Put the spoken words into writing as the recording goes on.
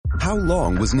How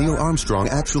long was Neil Armstrong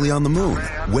actually on the moon?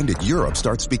 When did Europe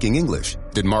start speaking English?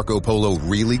 Did Marco Polo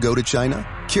really go to China?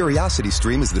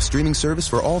 CuriosityStream is the streaming service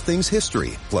for all things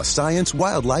history, plus science,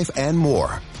 wildlife, and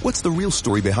more. What's the real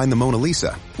story behind the Mona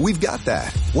Lisa? We've got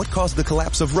that. What caused the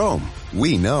collapse of Rome?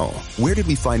 We know. Where did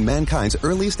we find mankind's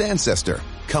earliest ancestor?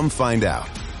 Come find out.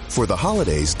 For the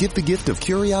holidays, give the gift of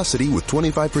curiosity with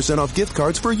 25% off gift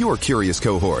cards for your curious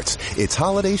cohorts. It's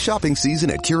holiday shopping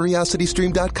season at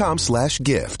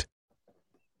curiositystream.com/gift.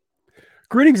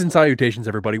 Greetings and salutations,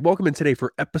 everybody. Welcome in today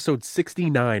for episode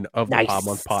 69 of the Pod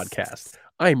Month Podcast.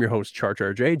 I am your host, Charge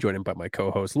RJ, joined by my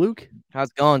co-host, Luke. How's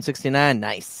it going? 69,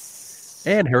 nice.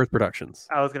 And Harris Productions.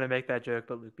 I was going to make that joke,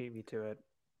 but Luke beat me to it.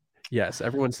 Yes,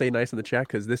 everyone stay nice in the chat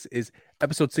because this is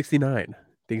episode 69.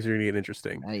 Things are going to get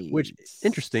interesting. Nice. Which,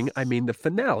 interesting, I mean the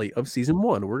finale of season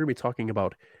 1. We're going to be talking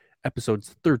about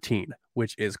episodes 13,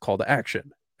 which is Call to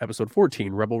Action, episode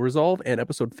 14, Rebel Resolve, and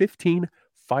episode 15,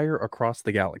 Fire Across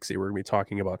the Galaxy. We're going to be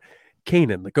talking about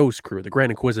Kanan, the Ghost Crew, the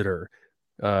Grand Inquisitor,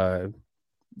 Moff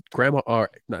Tarkin.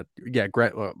 He's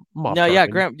Grand Moff.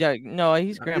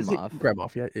 Grand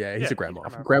Moff, he's a Grand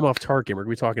Moff. Grand Moff Tarkin. We're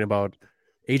going to be talking about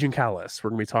Agent Kallus. We're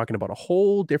going to be talking about a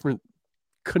whole different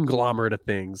conglomerate of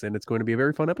things, and it's going to be a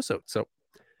very fun episode. So,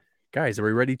 guys, are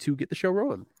we ready to get the show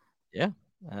rolling? Yeah,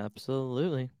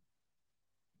 absolutely.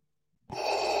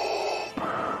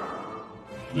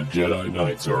 The Jedi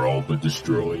Knights are all but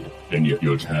destroyed, and yet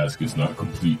your task is not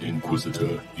complete,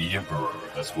 Inquisitor. The Emperor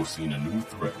has foreseen a new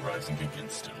threat rising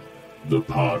against him. The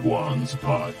Podwans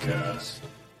Podcast.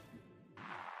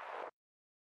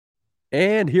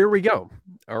 And here we go.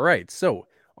 All right, so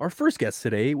our first guest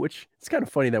today, which it's kind of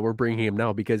funny that we're bringing him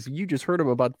now because you just heard him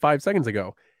about 5 seconds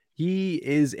ago. He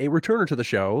is a returner to the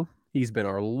show. He's been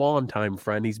our longtime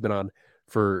friend. He's been on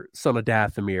for Son of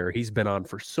Dathomir. He's been on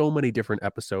for so many different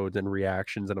episodes and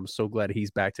reactions, and I'm so glad he's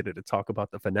back today to talk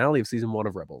about the finale of season 1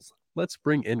 of Rebels. Let's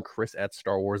bring in Chris at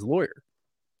Star Wars Lawyer.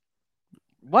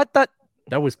 What the?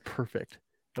 That was perfect.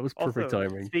 That was perfect Also,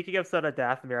 timing. Speaking of Son of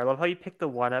Dathomir, I love how you picked the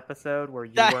one episode where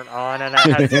you weren't on and I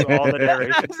had to do all the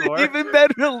narration for. Hasn't even been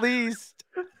released.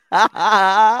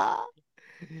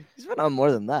 He's been on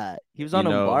more than that. He was on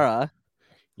Umbara.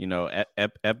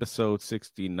 Episode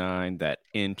 69, that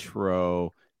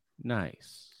intro,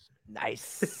 nice.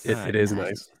 It is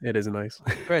nice. It is nice.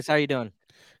 Chris, how are you doing?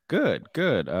 Good.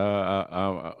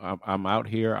 I'm out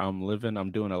here. I'm living.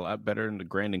 I'm doing a lot better than the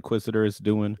Grand Inquisitor is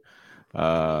doing.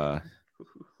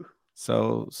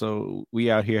 So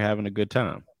we out here having a good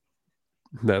time.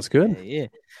 That's good. Yeah.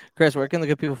 Chris, where can the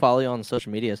good people follow you on the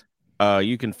social medias?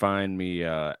 You can find me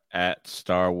at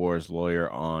Star Wars Lawyer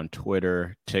on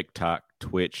Twitter, TikTok,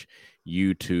 Twitch,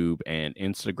 YouTube, and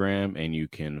Instagram. And you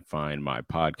can find my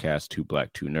podcast, Too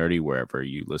Black, Too Nerdy, wherever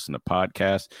you listen to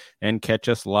podcasts, and catch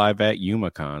us live at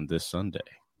UmaCon this Sunday.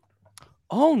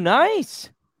 Oh, nice.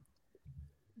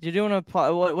 You're doing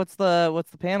what's the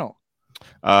panel?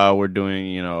 We're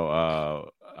doing,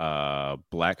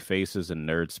 Black Faces and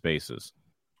Nerd Spaces.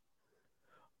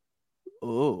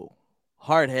 Ooh,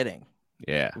 hard hitting.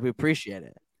 Yeah, we appreciate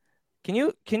it. Can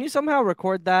you somehow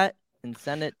record that and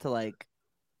send it to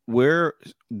We're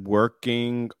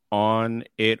working on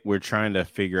it. We're trying to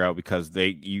figure out because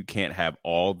you can't have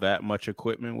all that much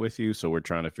equipment with you, so we're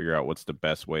trying to figure out what's the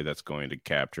best way that's going to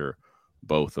capture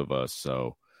both of us.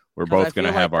 So we're both going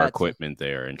to have our equipment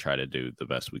there and try to do the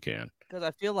best we can. Because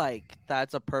I feel like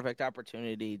that's a perfect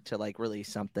opportunity to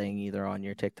release something either on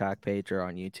your TikTok page or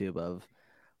on YouTube of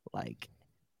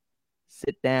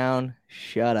sit down,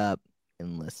 shut up,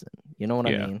 and listen. You know what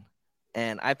I mean?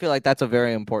 And I feel like that's a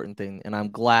very important thing, and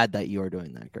I'm glad that you are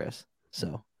doing that, Chris.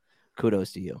 So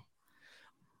kudos to you.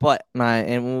 But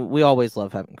we always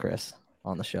love having Chris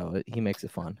on the show. He makes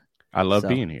it fun. I love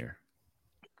being here.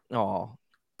 Oh,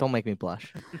 don't make me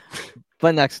blush.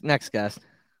 But next guest.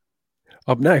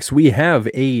 Up next, we have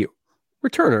a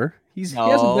returner. He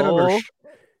hasn't been on our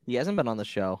He hasn't been on the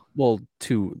show. Well,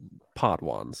 2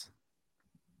 Podwans.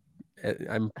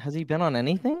 Has he been on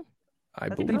anything? I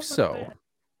believe so.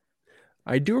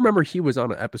 I do remember he was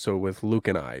on an episode with Luke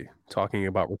and I talking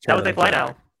about return. That was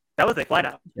a fly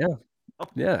now. Yeah. Oh.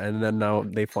 Yeah, and then now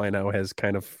They Fly Now has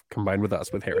kind of combined with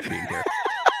us with Harris being here.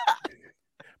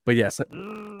 But yes,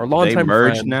 our longtime they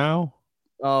merged friend, now.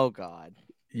 Oh God.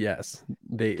 Yes,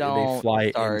 they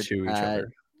fly into each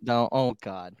other. No, oh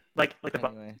God.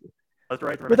 Anyway.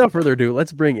 Without further ado,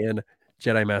 let's bring in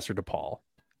Jedi Master DePaul.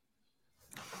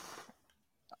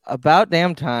 About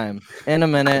damn time. In a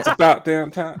minute. It's about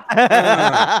damn time.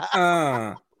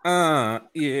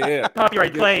 Yeah.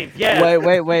 Copyright claims. Yeah.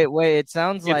 Wait. It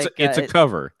sounds like it's a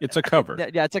cover. It's a cover.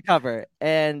 Yeah, it's a cover,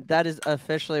 and that is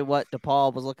officially what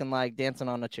DePaul was looking like dancing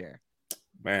on a chair.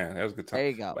 Man, that was a good time. There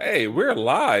you go. Hey, we're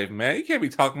live, man. You can't be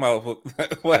talking about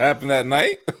what happened that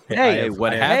night. Hey,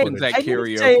 what happens at I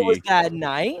didn't say it was karaoke? that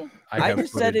night. I have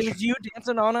just said it footage. was you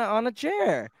dancing on a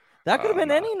chair. That could have been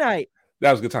Nah. any night.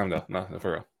 That was a good time, though. No,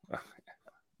 for real.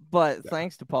 But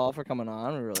thanks to Paul for coming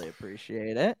on. We really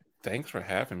appreciate it. Thanks for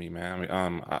having me, man. I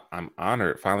mean, I'm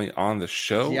honored finally on the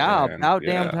show. Yeah, and about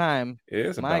damn time. It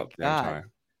is My about damn God.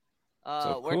 time.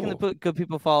 So Where can cool. the good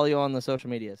people follow you on the social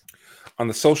medias? On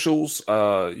the socials,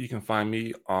 you can find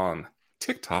me on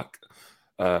TikTok,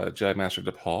 Jagmaster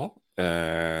DePaul,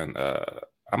 and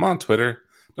I'm on Twitter.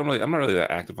 I'm not really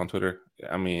that active on Twitter.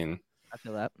 I mean, I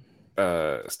feel that.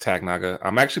 it's Tag Naga.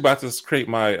 I'm actually about to create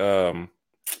my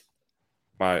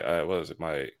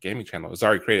my gaming channel. It's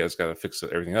already created. I just got to fix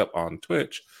everything up on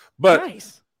Twitch. But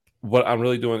Nice. what I'm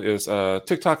really doing is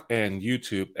TikTok and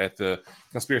YouTube at the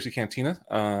Conspiracy Cantina.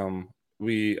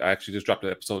 We actually just dropped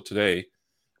an episode today.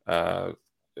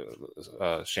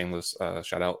 Shameless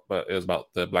shout out, but it was about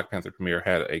the Black Panther premiere.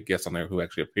 Had a guest on there who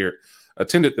actually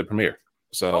attended the premiere.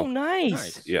 So Oh,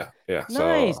 nice. yeah.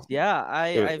 Nice. So Yeah,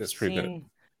 I've it's pretty good.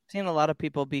 seen a lot of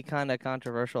people be kind of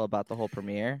controversial about the whole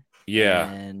premiere.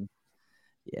 yeah, And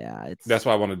yeah, it's that's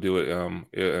why I want to do it.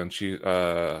 And she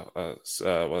what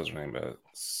was her name?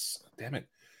 Damn it,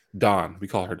 Dawn. We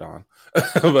call her Dawn.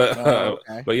 but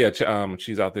okay. but yeah,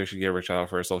 she's out there. She gave her a shout out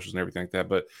for her socials and everything like that.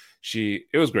 But it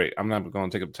was great. I'm not going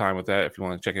to take up time with that. If you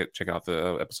want to check out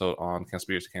the episode on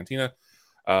Conspiracy Cantina.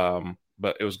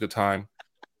 But it was a good time.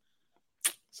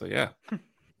 So yeah.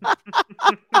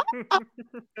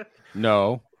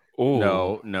 No. Ooh.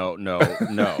 No.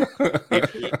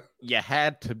 You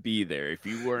had to be there. If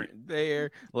you weren't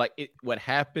there, what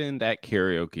happened at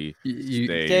karaoke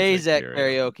stays at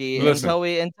karaoke Listen.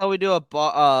 until we do a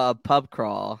pub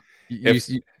crawl. You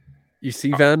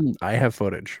see, Ven, I have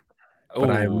footage, but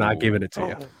I am not giving it to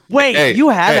you. Wait, Hey, you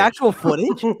have hey. actual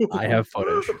footage? I have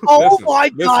footage. Oh Listen, my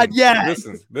God, yes.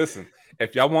 Listen.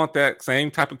 If y'all want that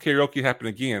same type of karaoke to happen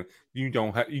again, you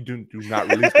do not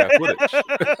release that footage.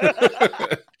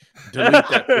 Delete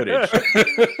that footage.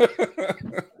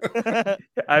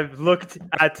 I've looked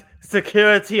at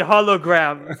security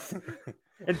holograms,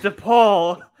 and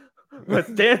DePaul was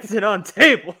dancing on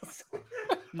tables.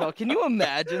 No, can you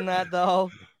imagine that though?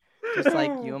 Just like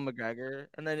Ewan McGregor,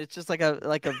 and then it's just like a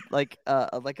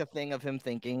thing of him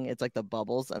thinking. It's like the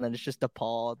bubbles, and then it's just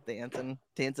DePaul dancing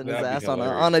his That'd be ass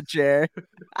hilarious. on a chair.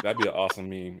 That'd be an awesome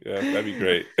meme. Yeah, that'd be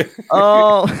great.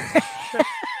 Oh,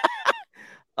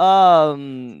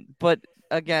 but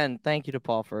again, thank you to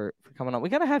Paul for coming on. We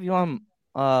gotta have you on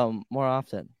more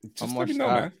often. Just on more let me know,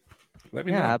 stuff. man. Let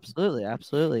me Yeah, know.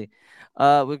 absolutely.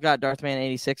 We've got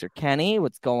Darthman86 or Kenny.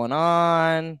 What's going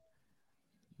on?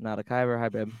 Not a Kyber, hi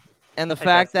babe. And the Hey,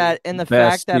 fact that,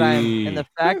 bestie.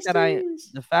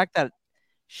 the fact that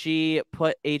she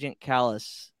put Agent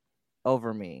Callus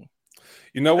over me.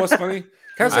 You know what's funny?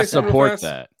 Can I say I something real support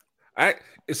fast? that.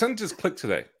 Something just clicked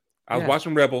today. I was Yeah.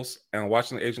 watching Rebels and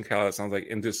watching the Agent Callus. I was like,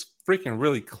 and just freaking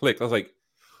really clicked. I was like,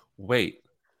 wait,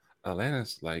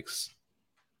 Atlantis likes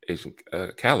Agent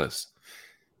Callus.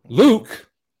 Luke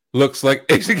looks like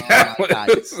Agent Oh my God,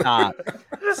 Callus.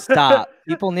 stop.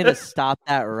 People need to stop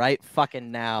that right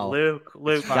fucking now. Luke,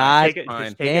 God take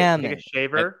fine. damn take it. a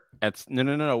shaver. That's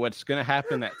no. What's gonna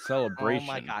happen at Oh celebration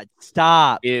my God,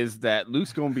 stop. is that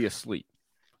Luke's gonna be asleep.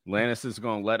 Lannis is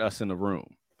gonna let us in the room.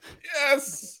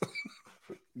 Yes.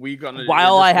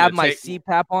 While I have my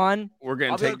CPAP on, we're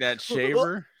gonna I'll be take like, that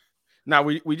shaver. Now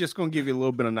we just gonna give you a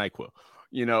little bit of NyQuil.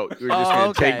 You know, we're just Oh, gonna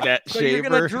okay. take that so you're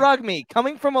gonna shaver. drug me.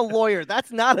 Coming from a lawyer,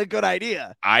 that's not a good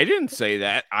idea. I didn't say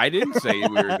that. I didn't say we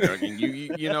were drugging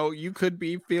you. You know, you could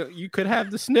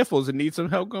have the sniffles and need some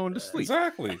help going to sleep.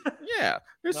 Exactly. Yeah,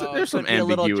 there's No, there's it some could be a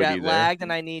little ambiguity jet there. lagged,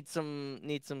 and I need some.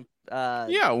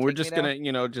 Yeah, we're take just me down.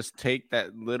 gonna, just take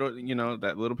that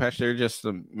little patch there just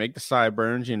to make the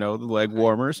sideburns, the leg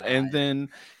warmers, and then,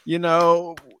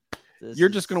 This you're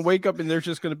just gonna is- wake up and there's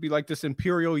just gonna be like this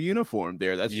imperial uniform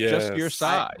there that's just your Yes.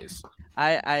 size.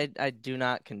 I do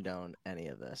not condone any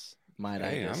of this. Might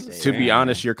Hey, I I'm just just say? To that. be Yeah.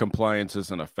 honest, your compliance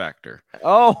isn't a factor.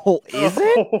 Oh, is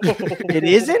it? It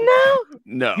isn't now.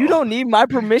 No, You don't need my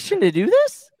permission to do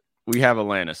this. We have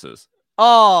Atlantis's.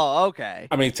 Oh, okay.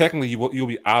 I mean, technically, you'll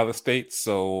be out of the state,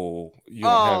 so you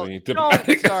don't have any Don't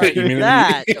diplomatic start immunity.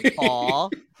 that, Paul.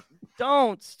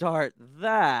 Don't start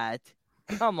that.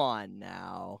 Come on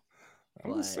now.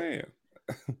 I'm just saying.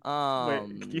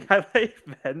 Wait, you highlight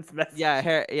Ben's message?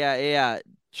 Yeah.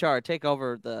 Char, take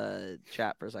over the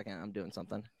chat for a second. I'm doing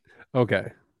something.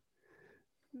 Okay.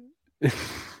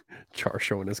 Char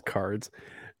showing his cards.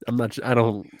 I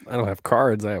don't have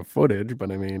cards. I have footage,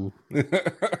 but I mean,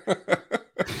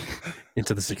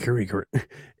 Into the security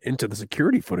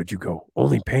footage you go.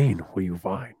 Only pain will you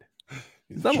find.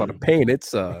 It's not a lot of pain.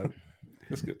 It's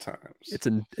It's good times. it's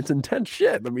intense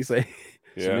shit. Let me say.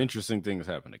 Some interesting things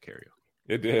happened at karaoke.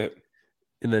 It did.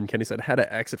 And then Kenny said, "Had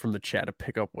to exit from the chat to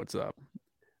pick up what's up."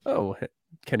 Oh,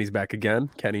 Kenny's back again.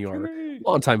 Kenny, our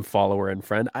longtime follower and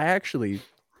friend.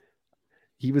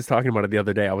 He was talking about it the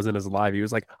other day. I was in his live. He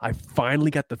was like, "I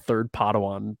finally got the third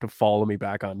Padawan to follow me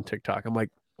back on TikTok." I'm like,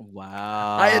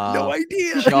 wow. I had no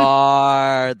idea.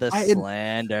 Char the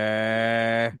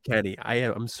slander. Kenny,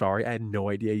 I'm sorry. I had no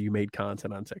idea you made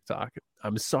content on TikTok.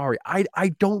 I'm sorry. I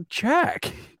don't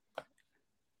check.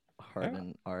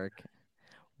 Harden arc.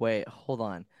 Wait, hold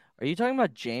on. Are you talking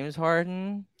about James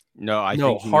Harden? No, I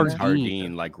think he means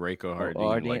Hardin, like Reiko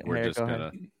Hardin. Like we're just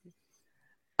gonna.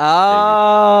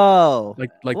 Oh, like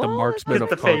the marksman Get of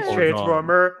the face Kung Fu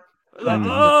transformer.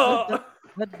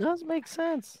 that does make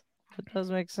sense. That does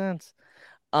make sense.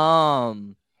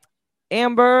 Amber,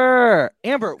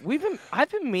 I've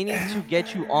been meaning to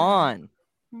get you on.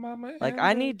 Mama Like,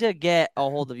 I need to get a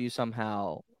hold of you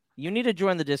somehow. You need to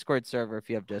join the Discord server if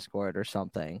you have Discord or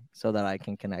something, so that I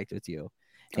can connect with you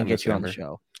and get you on the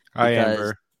show. Hi,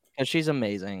 Amber. Because she's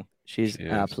amazing. She's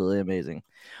absolutely amazing.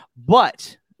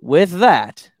 But with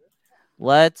that,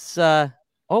 let's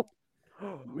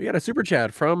we got a super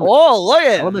chat from look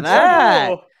at on the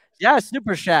that. Oh, Yeah,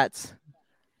 super chats.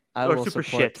 I Or will super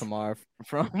support shit. tomorrow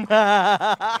from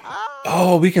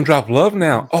Oh, we can drop love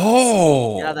now.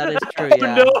 Oh, yeah, that is true. oh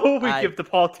Yeah. no, we I- give the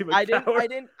Paul too much power.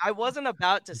 I wasn't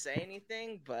about to say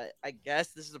anything, but I guess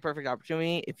this is the perfect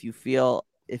opportunity.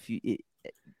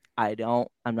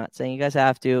 I'm not saying you guys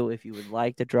have to. If you would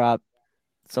like to drop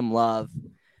some love,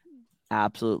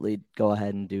 absolutely go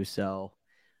ahead and do so.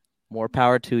 More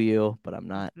power to you, but I'm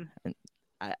not. And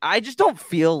I just don't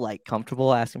feel like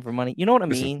comfortable asking for money. You know what I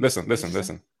mean?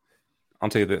 Listen. I'll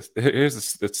tell you this. Here's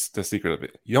the secret of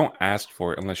it. You don't ask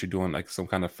for it unless you're doing like some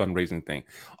kind of fundraising thing.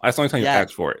 That's the only time you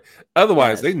ask for it.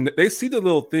 Otherwise, they see the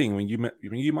little thing when you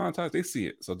monetize. They see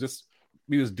it. So just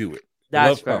do it. That's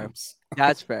Love fair. comes.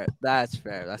 That's fair.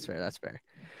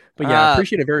 But yeah, I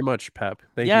appreciate it very much, Pep.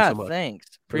 Thank you so much.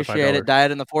 Thanks. for the Appreciate it. $5.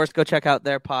 Diet in the Force. Go check out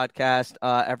their podcast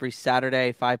every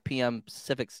Saturday, 5 p.m.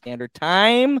 Pacific Standard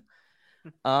Time.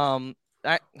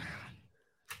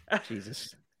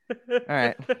 Jesus. All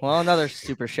right. Well, another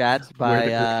super chat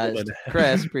by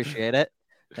Chris. Appreciate it.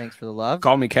 Thanks for the love.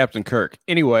 Call me Captain Kirk.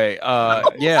 Anyway,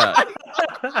 yeah.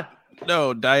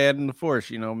 No, Dyad in the Force.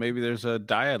 You know, maybe there's a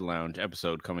Dyad Lounge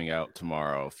episode coming out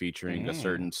tomorrow featuring a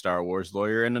certain Star Wars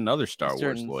lawyer and another Star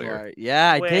Wars lawyer.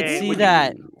 Yeah, I did see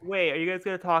that. Wait, are you guys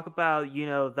gonna talk about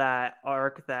that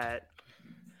arc that?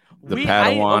 The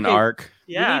Padawan arc.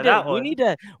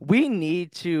 Yeah, we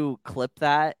need to clip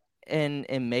that and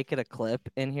make it a clip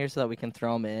in here so that we can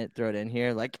throw it in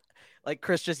here, like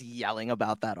Chris just yelling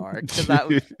about that arc, because that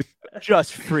was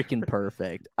just freaking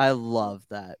perfect. I love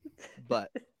that. But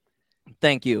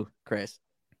thank you, Chris.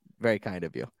 Very kind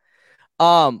of you.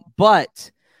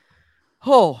 But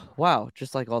oh wow,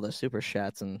 just like all the super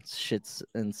chats and shits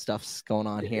and stuff's going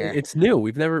on here. It's new.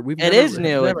 It is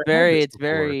new. It's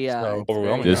very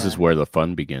overwhelming. This is where the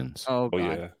fun begins. Oh God.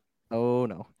 yeah. Oh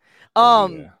no.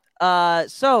 Yeah.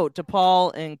 So to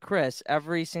Paul and Chris,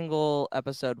 every single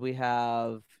episode we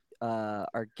have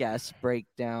our guests break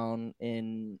down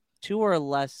in 2 or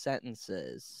less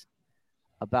sentences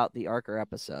about the arc or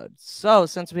episode. So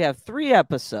since we have 3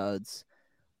 episodes,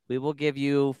 we will give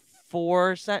you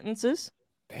 4 sentences.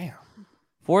 Damn.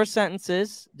 4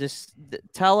 sentences. Just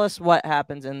tell us what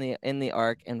happens in the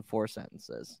arc in 4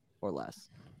 sentences or less.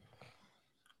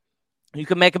 You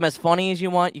can make them as funny as you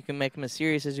want. You can make them as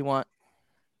serious as you want.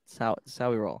 That's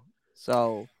how we roll.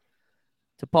 So,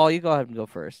 to Paul, you go ahead and go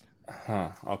first.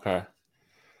 Okay.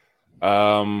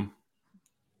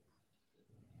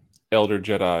 Elder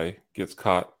Jedi gets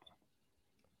caught.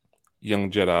 Young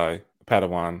Jedi,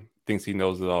 Padawan, thinks he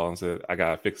knows it all and said, "I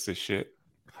gotta fix this shit."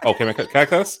 Oh, can I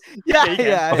cuss?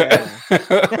 Yeah. Okay.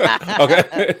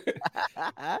 Okay.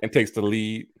 And takes the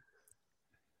lead.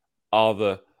 All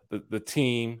the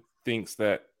team thinks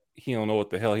that he don't know what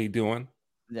the hell he doing.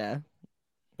 Yeah.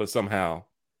 But somehow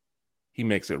he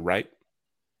makes it right.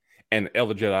 And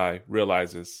Elder Jedi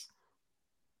realizes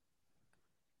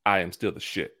I am still the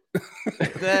shit.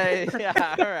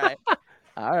 Yeah,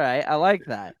 all right. I like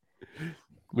that.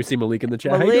 We see Malik in the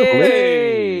chat. How you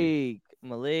doing,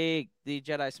 Malik, the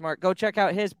Jedi Smart. Go check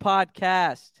out his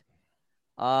podcast.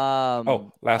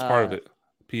 Last part of it.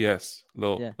 P.S.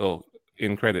 Little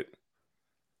in credit.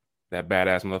 That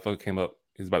badass motherfucker came up.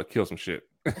 He's about to kill some shit.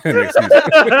 Next season.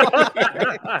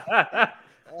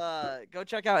 Go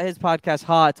check out his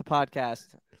podcast. It's a podcast.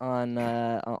 on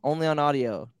only on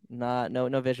audio, no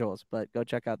visuals, but go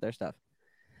check out their stuff.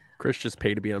 Chris just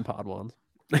paid to be on Podwans.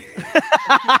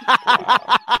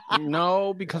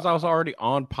 No, because I was already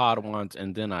on Podwans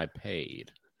and then I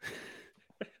paid.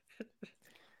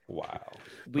 Wow.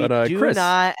 We But, do Chris-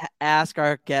 not ask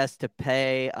our guests to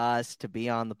pay us to be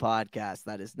on the podcast.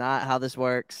 That is not how this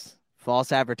works.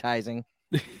 False advertising.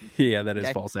 Yeah, that is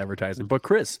Okay. false advertising. But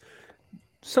Chris,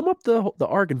 sum up the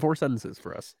arc in 4 sentences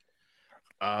for us.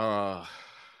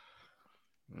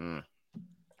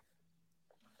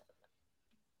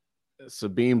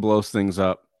 Sabine blows things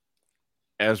up.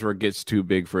 Ezra gets too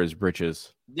big for his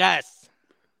britches. Yes.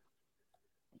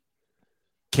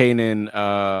 Kanan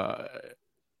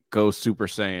goes Super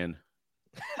Saiyan.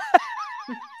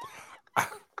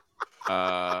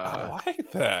 I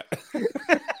like that.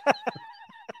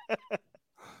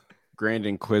 Grand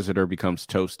Inquisitor becomes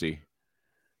toasty.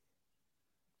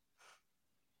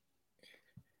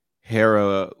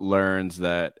 Hera learns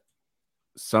that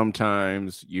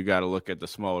sometimes you got to look at the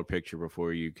smaller picture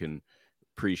before you can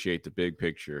appreciate the big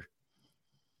picture.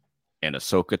 And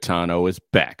Ahsoka Tano is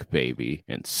back, baby,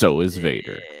 and so is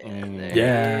Vader. There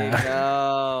Yeah. you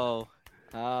go.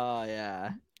 Oh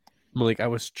yeah. Malik, I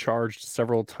was charged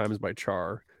several times by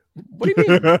Char. What do you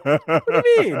mean? What do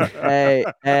you mean? Hey.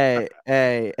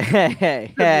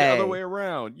 The other way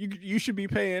around. You should be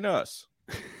paying us.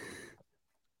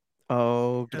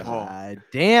 Oh god,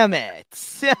 damn it!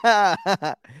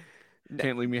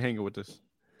 Can't leave me hanging with this.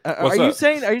 What's Are you up?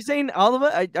 saying all of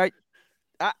it?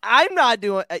 I'm not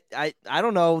doing. I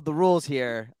don't know the rules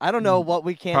here. I don't know what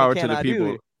we can Power and to the cannot people.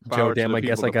 do. Joe, Power to damn, the I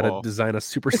guess people I to gotta fall. design a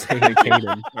Super Saiyan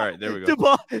Kanan. All right, there we go.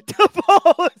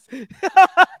 DePaul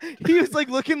he was like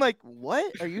looking like, what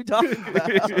are you talking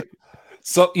about?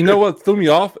 So you know what threw me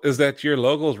off is that your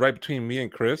logo is right between me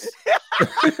and Chris.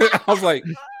 I was like,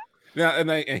 yeah,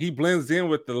 and he blends in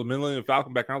with the Millennium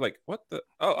Falcon background. I was like, what the?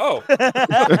 Oh.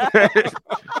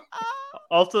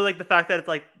 Also, like the fact that it's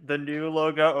like the new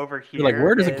logo over here. You're like,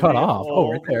 where does it and cut the off?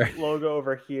 Oh, right old there. Logo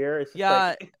over here. It's just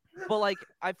Yeah, like, but like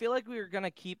I feel like we were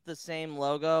gonna keep the same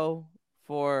logo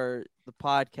for the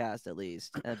podcast at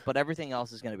least, but everything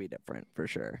else is gonna be different for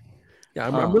sure. Yeah,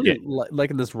 I'm really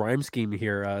liking this rhyme scheme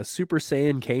here. Super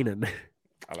Saiyan Kanan.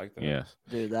 I like that. Yes.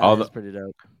 Dude, that is Although- pretty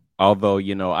dope. Although,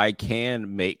 I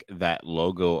can make that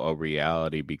logo a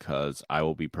reality because I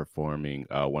will be performing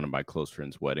one of my close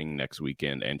friends' wedding next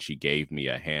weekend, and she gave me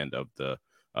a hand of the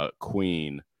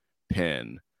Queen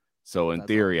pin. So in That's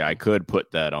theory, I awesome. could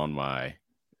put that on my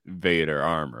Vader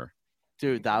armor.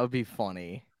 Dude, that would be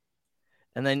funny.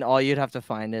 And then all you'd have to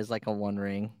find is like a one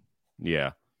ring.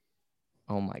 Yeah.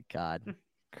 Oh my god,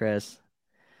 Chris,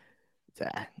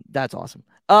 that's awesome.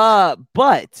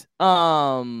 But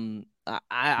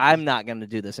I'm not gonna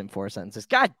do this in 4 sentences.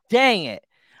 God dang it!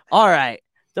 All right,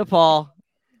 DePaul,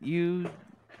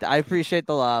 I appreciate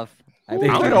the love. I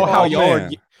don't know how y'all.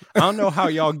 man. I don't know how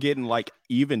y'all getting like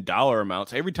even dollar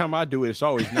amounts. Every time I do it, it's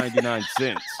always 99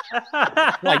 cents.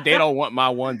 Like they don't want my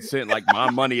 1 cent. Like my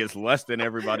money is less than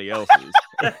everybody else's.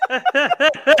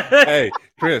 Hey,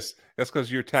 Chris, that's because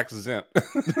you're tax exempt.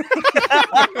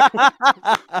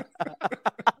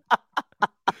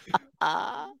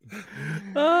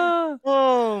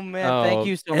 Oh man, thank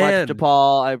you so much, and-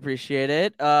 DePaul. I appreciate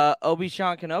it.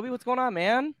 Obi-Sean Kenobi, what's going on,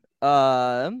 man?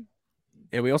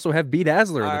 And we also have B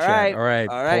Dazzler in the All chat. right, All right.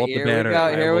 all right, Pull up the here we banner. go.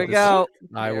 I Here will we go.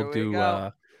 I Here will we do.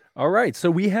 go. All right.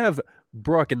 So we have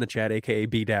Brooke in the chat, aka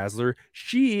B Dazzler.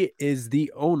 She is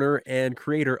the owner and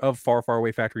creator of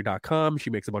FarFarAwayFactory.com. She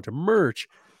makes a bunch of merch,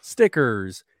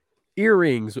 stickers,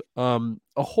 earrings, a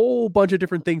whole bunch of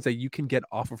different things that you can get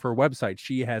off of her website.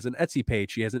 She has an Etsy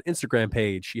page. She has an Instagram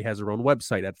page. She has her own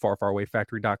website at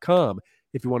FarFarAwayFactory.com.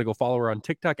 If you want to go follow her on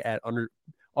TikTok at _B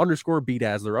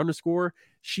Dazzler_.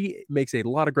 She makes a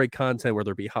lot of great content,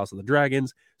 whether it be House of the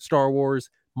Dragons, Star Wars,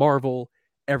 Marvel,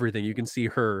 everything. You can see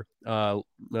her. I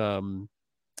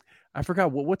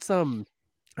forgot what's I'm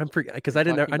because I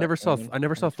never saw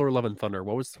Thor: Love and Thunder.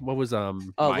 What was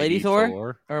Lady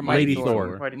Thor? Or Mighty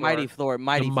Thor. Thor. Mighty Thor.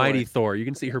 Mighty Thor. You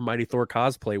can see her Mighty Thor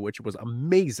cosplay, which was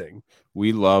amazing.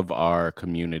 We love our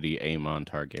community, Aemon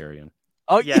Targaryen.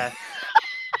 Oh yes.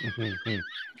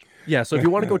 Yeah, so if you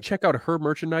want to go check out her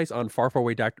merchandise on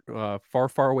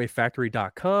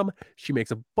FarFarAwayFactory.com, she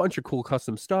makes a bunch of cool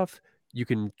custom stuff. You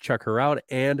can check her out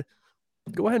and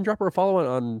go ahead and drop her a follow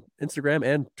on Instagram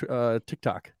and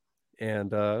TikTok,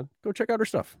 and go check out her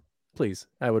stuff, please.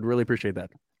 I would really appreciate that.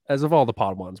 As of all the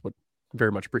pod ones, would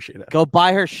very much appreciate that. Go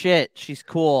buy her shit. She's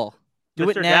cool. Do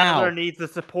Mr. it now. Dazzler needs the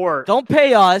support. Don't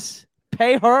pay us.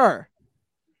 Pay her.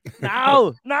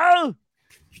 No.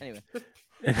 Anyway.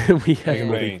 And then we have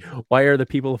Wayne. why are the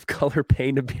people of color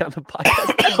paying to be on the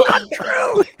podcast? That's not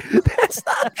true. That's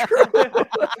not true.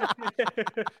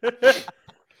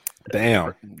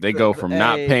 Damn. They go from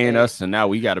not paying us to now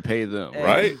we got to pay them,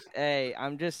 right? Hey,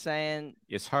 I'm just saying.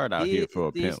 It's hard out here for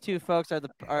a these pimp. two folks are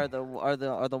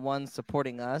the ones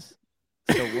supporting us,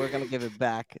 so we're gonna give it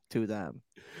back to them.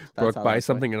 Brooke, buy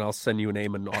something and I'll send you a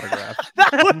name and autograph.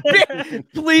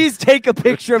 Please take a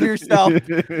picture of yourself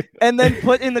and then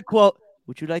put in the quote,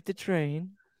 "Would you like to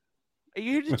train? Are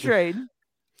you here to train?"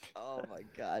 Oh my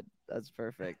God, that's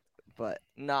perfect. But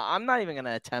no, I'm not even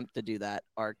gonna attempt to do that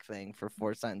arc thing for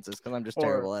 4 sentences because I'm just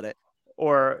terrible at it.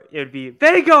 Or it would be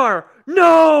Vagar.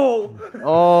 No.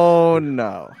 Oh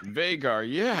no. Vagar,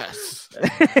 yes.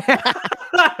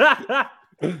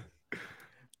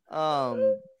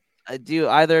 Do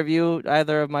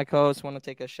either of my co-hosts want to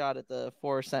take a shot at the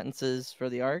 4 sentences for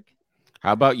the arc?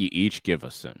 How about you each give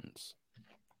a sentence?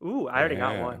 Ooh, I already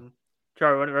got one.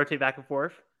 Charlie, want to rotate back and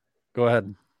forth? Go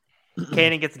ahead.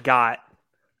 Kanan gets got.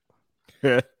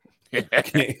 Kanan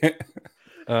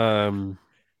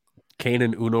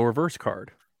Uno reverse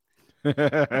card.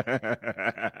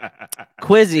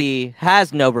 Quizzy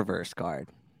has no reverse card.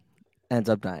 Ends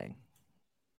up dying.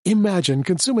 Imagine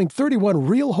consuming 31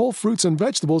 real whole fruits and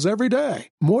vegetables every day.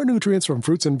 More nutrients from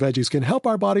fruits and veggies can help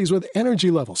our bodies with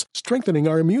energy levels, strengthening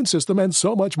our immune system, and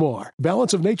so much more.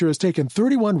 Balance of Nature has taken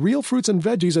 31 real fruits and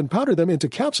veggies and powdered them into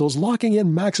capsules, locking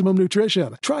in maximum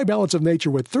nutrition. Try Balance of Nature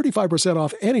with 35%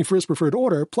 off any Frisk preferred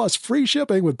order, plus free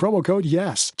shipping with promo code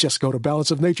YES. Just go to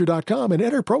balanceofnature.com and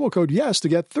enter promo code YES to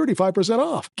get 35%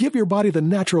 off. Give your body the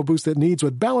natural boost it needs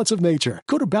with Balance of Nature.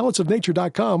 Go to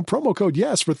balanceofnature.com, promo code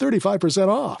YES for 35%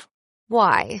 off.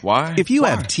 Why? Why? If you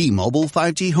have T-Mobile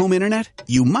 5G home internet,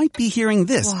 you might be hearing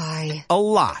this Why? a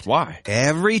lot. Why?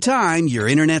 Every time your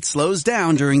internet slows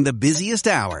down during the busiest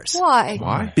hours. Why?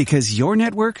 Why? Because your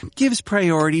network gives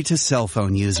priority to cell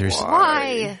phone users.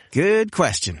 Why? Good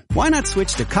question. Why not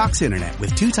switch to Cox Internet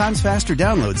with 2 times faster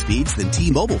download speeds than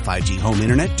T-Mobile 5G home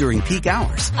internet during peak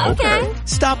hours? Okay.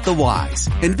 Stop the whys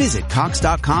and visit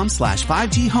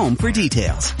cox.com/5G home for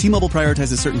details. T-Mobile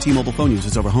prioritizes certain T-Mobile phone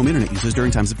users over home internet users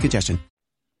during times of congestion.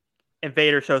 And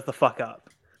Vader shows the fuck up.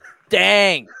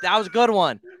 Dang, that was a good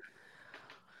one.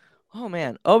 Oh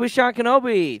man, Obi-Wan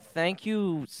Kenobi, thank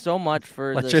you so much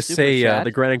for. Let's the just super say chat.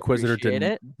 the Grand Inquisitor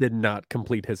Appreciate did not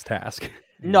complete his task.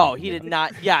 No, he did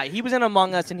not. Yeah, he was in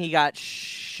Among Us and he got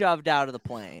shoved out of the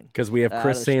plane. Because we have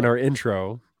Chris saying our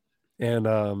intro, and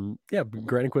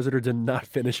Grand Inquisitor did not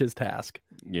finish his task.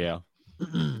 Yeah.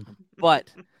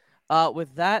 But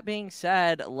with that being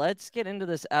said, let's get into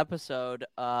this episode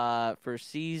for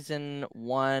season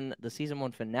 1, the season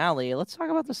 1 finale. Let's talk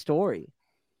about the story.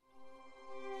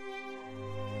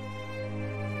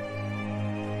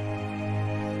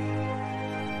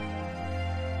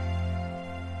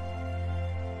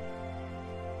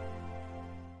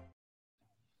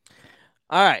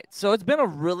 All right, so it's been a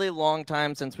really long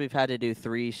time since we've had to do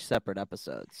 3 separate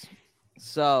episodes.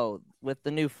 So with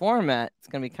the new format, it's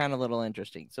gonna be kind of a little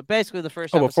interesting. So basically, the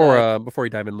first episode. Before you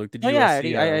dive in, Luke, did you? I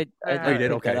you did.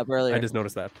 picked that up earlier. I just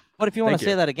noticed that. But if you want to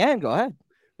say that again, go ahead.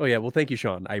 Oh yeah, well, thank you,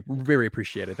 Sean. I very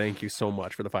appreciate it. Thank you so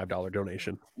much for the $5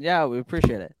 donation. Yeah, we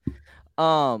appreciate it.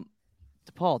 Paul,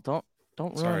 don't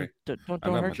Sorry. don't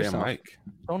I'm hurt yourself. Mic,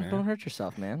 don't hurt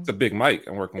yourself, man. It's a big mic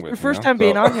I'm working with. Your first time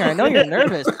being on here. I know you're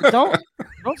nervous. Don't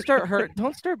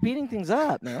start beating things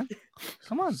up, man.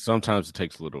 Come on. Sometimes it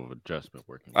takes a little of adjustment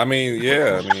working.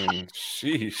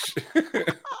 Sheesh.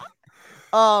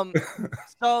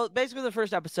 So basically the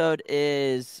first episode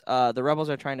is the rebels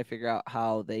are trying to figure out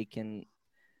how they can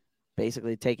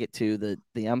basically take it to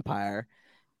the Empire,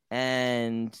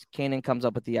 and Kanan comes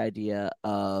up with the idea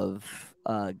of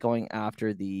going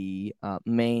after the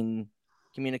main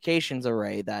communications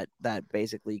array that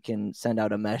basically can send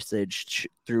out a message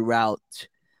throughout.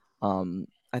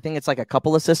 I think it's like a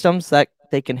couple of systems that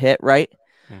they can hit, right?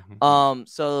 Mm-hmm.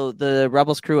 So the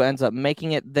Rebels crew ends up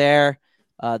making it there.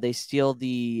 They steal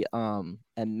the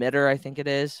emitter, I think it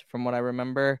is, from what I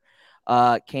remember.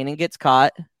 Kanan gets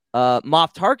caught.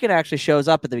 Moff Tarkin actually shows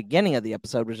up at the beginning of the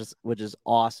episode, which is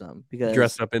awesome because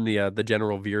dressed up in the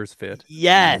General Veers fit.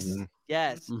 Yes, mm-hmm.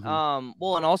 yes. Mm-hmm.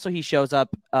 Well, and also he shows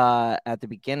up at the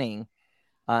beginning,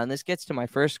 and this gets to my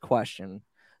first question.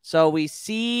 So we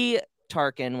see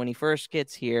Tarkin when he first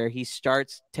gets here. He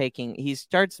starts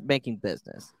making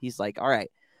business. He's like, all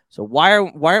right, so why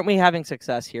aren't we having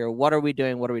success here? What are we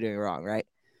doing? What are we doing wrong? Right.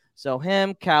 So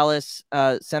him, Callus,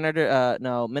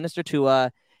 Minister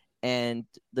Tua, and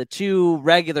the 2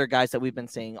 regular guys that we've been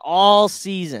seeing all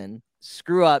season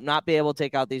screw up, not be able to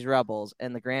take out these rebels,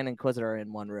 and the Grand Inquisitor are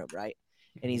in one room, right?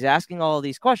 And he's asking all of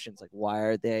these questions, like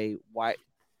why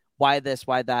this,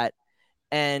 why that.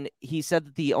 And he said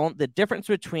that the difference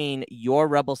between your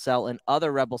rebel cell and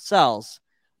other rebel cells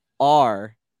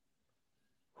are.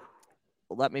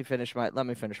 Let me finish my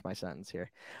sentence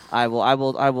here. I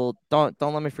will. Don't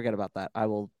let me forget about that. I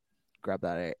will grab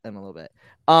that in a little bit.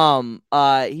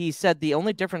 He said the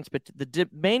only difference, but the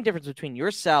main difference between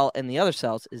your cell and the other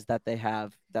cells is that they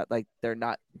have that, like, they're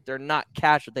not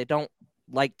casual. They don't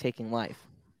like taking life.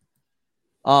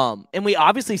 And we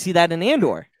obviously see that in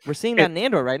Andor. We're seeing that in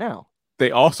Andor right now. They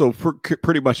also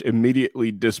pretty much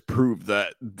immediately disprove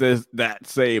that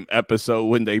same episode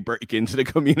when they break into the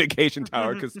communication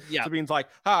tower, because Sabine's like,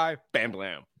 "Hi, bam,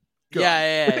 blam." Go.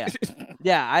 Yeah.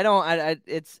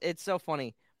 It's so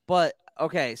funny. But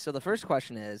okay, so the first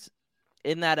question is,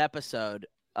 in that episode,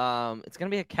 it's gonna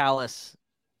be a Callus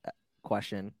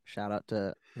question. Shout out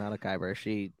to Nada Kyber.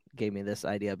 She gave me this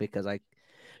idea because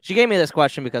She gave me this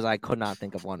question because I could not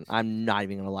think of one. I'm not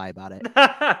even going to lie about it.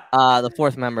 The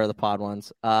fourth member of the pod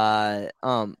ones.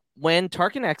 When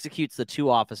Tarkin executes the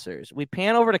two officers, we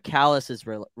pan over to Callus's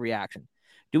reaction.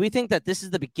 Do we think that this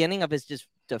is the beginning of his just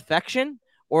defection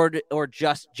or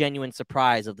just genuine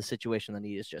surprise of the situation that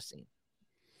he has just seen?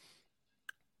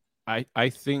 I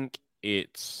think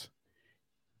it's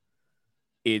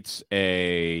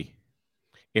a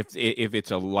if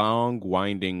it's a long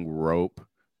winding rope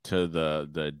to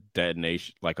the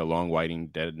detonation, like a long winding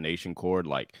detonation cord,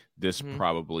 like this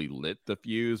probably lit the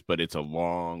fuse, but it's a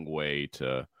long way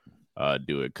to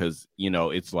do it, because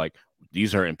it's like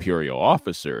these are Imperial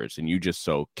officers and you just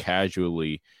so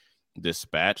casually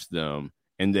dispatch them,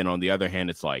 and then on the other hand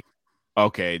it's like,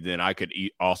 okay, then I could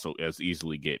also as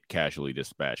easily get casually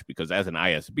dispatched, because as an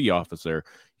ISB officer,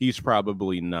 he's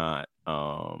probably not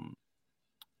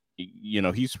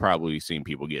he's probably seen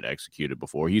people get executed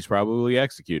before. He's probably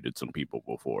executed some people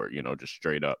before, just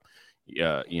straight up.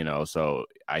 Yeah, so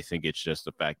I think it's just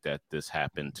the fact that this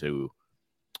happened to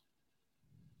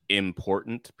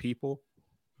important people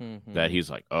that he's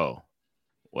like, oh,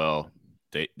 well,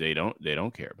 they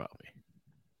don't care about me.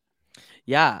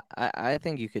 Yeah, I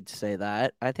think you could say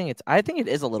that. I think it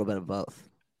is a little bit of both.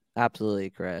 Absolutely,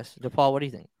 Chris. DePaul, what do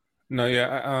you think? No, yeah,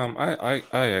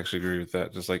 I actually agree with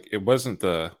that. Just like it wasn't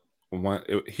the one,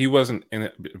 he wasn't in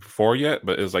it before yet,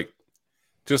 but it was like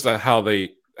just how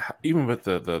they, even with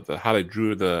the how they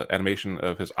drew the animation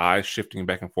of his eyes shifting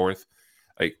back and forth.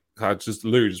 Like I just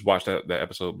literally just watched that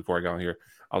episode before I got on here.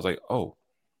 I was like, oh,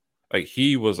 like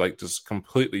he was like just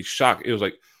completely shocked. It was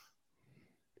like,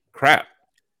 crap.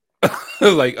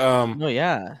 Like oh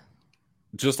yeah,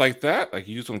 just like that. Like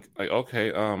you just like,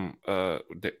 okay,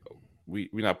 we're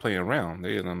not playing around.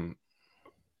 They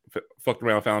fucked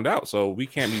around, found out, so we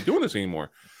can't be doing this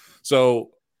anymore. So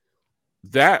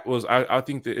that was, I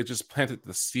think that it just planted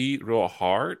the seed real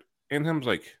hard in him.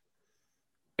 Like,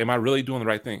 am I really doing the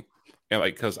right thing? And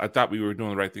like, because I thought we were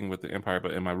doing the right thing with the Empire,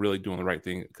 but am I really doing the right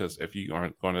thing? Because if you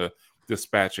aren't going to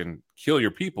dispatch and kill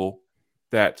your people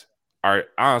that are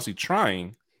honestly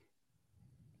trying,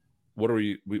 what are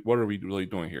we really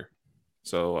doing here?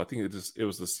 So I think it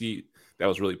was the seed that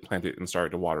was really planted and started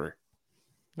to water.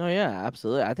 No, yeah,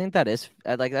 absolutely. I think that's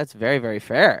very, very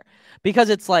fair, because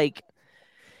it's like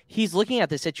he's looking at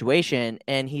the situation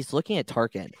and he's looking at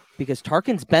Tarkin, because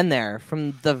Tarkin's been there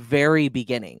from the very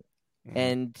beginning,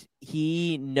 and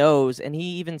he knows, and he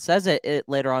even says it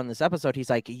later on in this episode. He's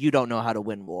like, you don't know how to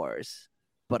win wars,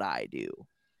 but I do.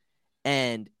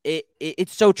 And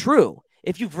it's so true.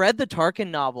 If you've read the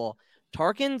Tarkin novel,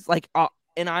 Tarkin's like,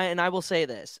 and I will say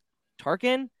this,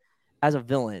 Tarkin as a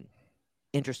villain,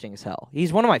 interesting as hell.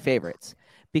 He's one of my favorites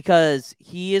because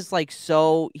he is like,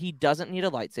 so he doesn't need a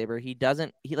lightsaber.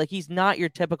 He's not your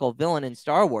typical villain in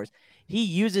Star Wars. He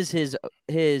uses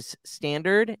his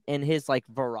standard and his like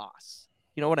Varas.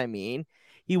 You know what I mean?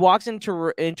 He walks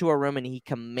into a room and he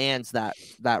commands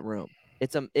that room.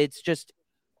 It's just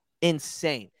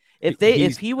insane.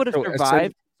 If he would have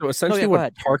survived. So essentially,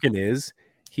 what Tarkin is,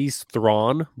 he's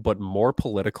Thrawn, but more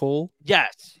political.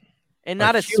 Yes, and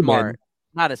not as smart.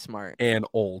 Not as smart. And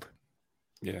old.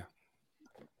 Yeah.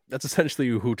 That's essentially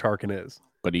who Tarkin is.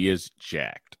 But he is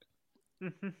jacked.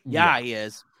 Yeah, he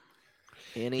is.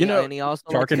 And he also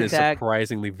Tarkin is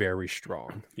surprisingly very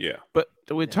strong. Yeah. But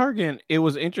with Tarkin, it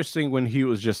was interesting when he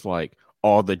was just like,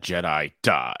 all the Jedi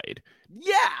died.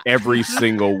 Yeah. Every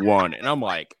single one. And I'm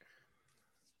like,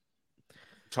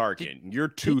 Tarkin, you're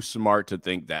too smart to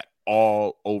think that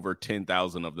all over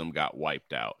 10,000 of them got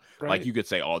wiped out. Right. Like you could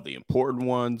say all the important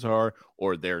ones are,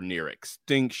 or they're near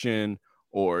extinction,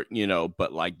 or,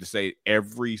 but like to say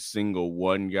every single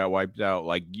one got wiped out,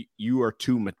 like you are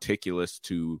too meticulous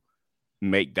to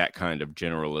make that kind of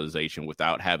generalization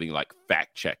without having like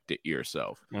fact checked it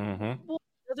yourself. Mm-hmm. Well,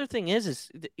 the other thing is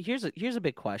here's a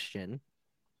big question.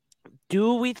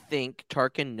 Do we think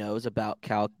Tarkin knows about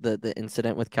the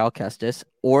incident with Cal Kestis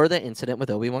or the incident with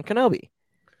Obi-Wan Kenobi?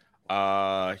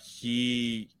 I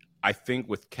think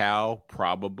with Cal,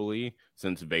 probably,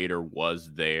 since Vader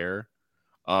was there.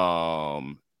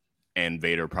 And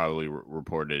Vader probably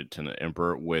reported it to the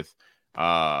Emperor. With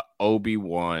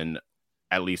Obi-Wan,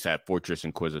 at least at Fortress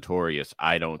Inquisitorius,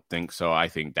 I don't think so. I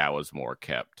think that was more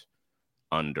kept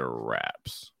under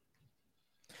wraps.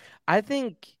 I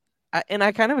think, and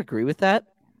I kind of agree with that,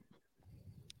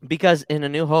 because in A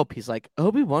New Hope, he's like,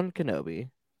 Obi-Wan Kenobi,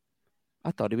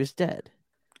 I thought he was dead.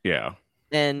 Yeah.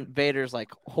 And Vader's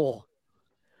like, oh,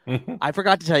 I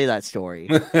forgot to tell you that story.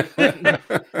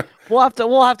 We'll have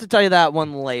to tell you that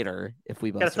one later if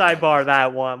we both Gotta sidebar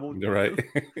that one. You're right.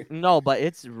 No, but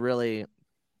it's really,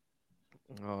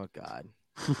 oh God,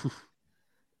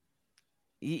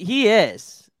 he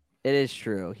is. It is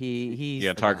true. He's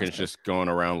Tarkin's just going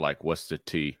around like, what's the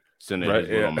tea? Sending his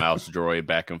little mouse droid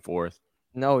back and forth.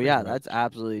 No, yeah, that's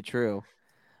absolutely true.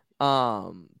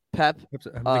 Pep, I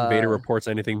don't think Vader reports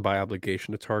anything by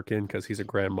obligation to Tarkin because he's a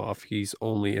Grand Moff. He's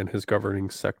only in his governing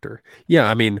sector. Yeah,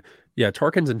 I mean,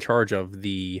 Tarkin's in charge of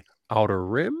the Outer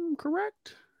Rim,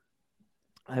 correct?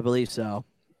 I believe so.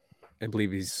 I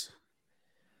believe he's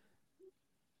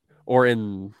or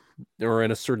in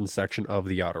a certain section of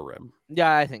the Outer Rim.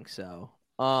 Yeah, I think so.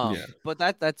 But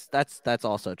that's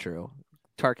also true.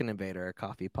 Tarkin and Vader are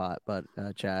coffee pot, but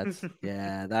Chads.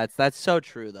 Yeah, that's so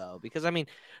true though, because I mean,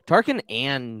 Tarkin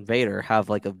and Vader have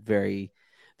like they're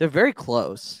very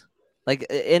close. Like,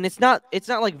 and it's not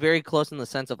like very close in the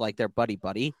sense of like they're buddy,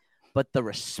 but the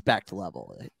respect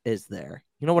level is there.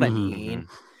 You know what I mean?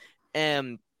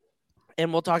 And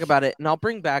we'll talk about it, and I'll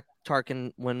bring back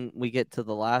Tarkin when we get to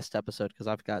the last episode because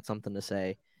I've got something to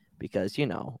say, because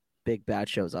Big Bad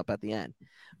shows up at the end.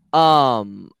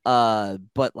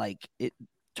 But like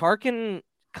Tarkin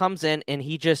comes in and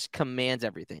he just commands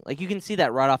everything. Like, you can see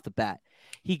that right off the bat.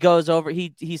 He goes over,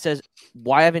 he says,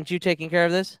 "Why haven't you taken care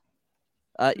of this?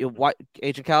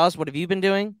 Agent Kallus, what have you been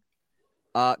doing?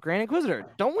 Grand Inquisitor,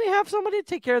 don't we have somebody to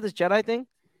take care of this Jedi thing?"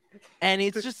 And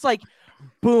it's just like,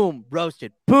 boom,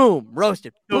 roasted, boom,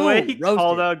 roasted, boom, the way he roasted.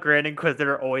 called out Grand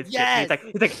Inquisitor always gets me.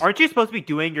 He's like, aren't you supposed to be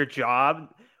doing your job?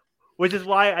 Which is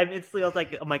why I literally thought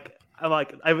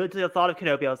of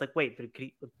Kenobi. I was like, wait, but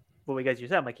what you guys just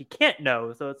said, I'm like, he can't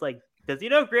know. So it's like, does he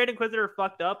know Grand Inquisitor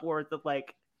fucked up, or is it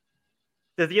like,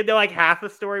 does he know like half the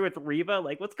story with Reva?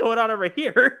 Like, what's going on over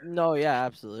here? No, yeah,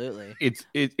 absolutely.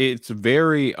 It's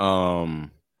very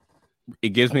it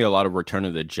gives me a lot of Return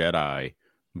of the Jedi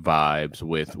vibes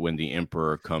with when the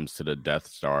Emperor comes to the Death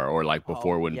Star, or like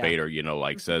before when Vader,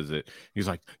 like says it. He's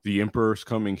like, the Emperor's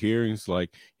coming here. He's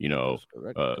like,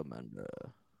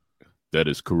 that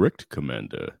is correct,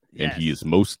 Commander. Yes. And he is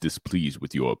most displeased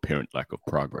with your apparent lack of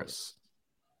progress.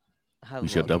 We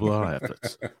shall double our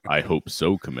efforts. I hope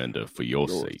so, Commander, for your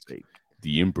sake.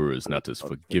 The Emperor is not as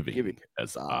forgiving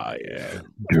as I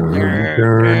am.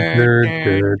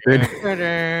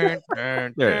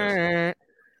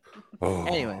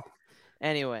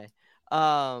 Anyway.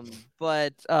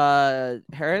 But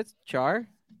Harith, Char,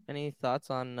 any thoughts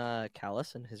on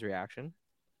Kallus and his reaction?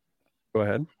 Go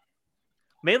ahead.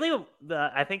 Mainly,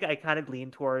 I think I kind of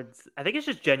lean towards, I think it's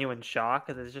just genuine shock,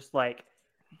 because it's just like,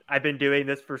 I've been doing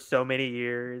this for so many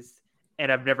years,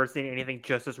 and I've never seen anything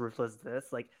just as ruthless as this.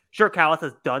 Like, sure, Kallus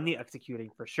has done the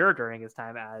executing for sure during his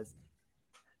time as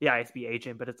the ISB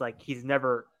agent, but it's like he's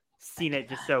never seen it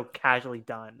just so casually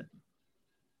done.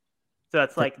 So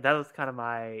that's like, that was kind of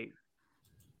my.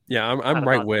 Yeah, I'm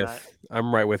right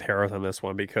with Harith on this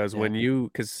one, because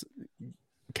because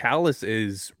Kallus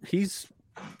is he's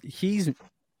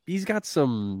got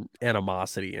some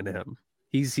animosity in him.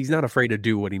 He's not afraid to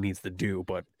do what he needs to do,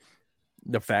 but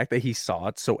the fact that he saw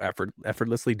it so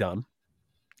effortlessly done,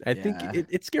 I think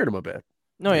it scared him a bit.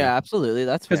 No, yeah, absolutely.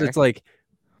 That's fair. Because it's like,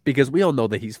 because we all know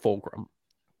that he's Fulcrum.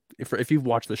 If you've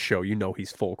watched the show, you know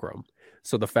he's Fulcrum.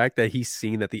 So the fact that he's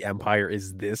seen that the Empire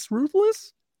is this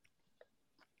ruthless,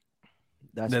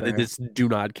 that they just do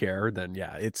not care, then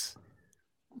it's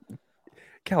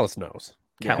Kallus knows.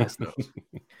 Kallus knows.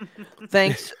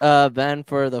 Thanks, Ben,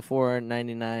 for the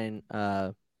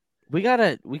 $4.99.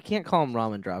 We can't call them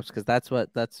ramen drops, because that's what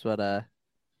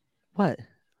what?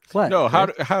 No,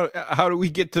 how do we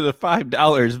get to the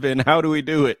 $5, Ben? How do we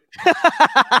do it?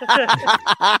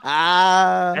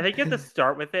 I think you have to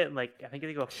start with it, and like, I think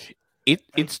you go.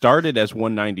 It started as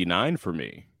 $1.99 for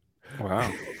me.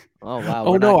 Wow. Oh wow.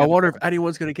 Oh we're not no, I gonna- wonder if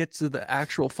anyone's gonna get to the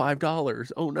actual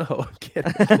 $5. Oh no, I'm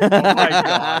kidding. Oh my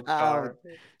god, Star.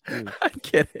 I'm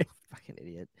kidding. Fucking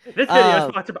idiot. This video is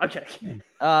sponsored by. I'm kidding.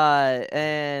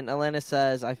 And Elena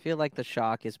says, I feel like the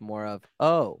shock is more of,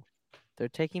 oh, they're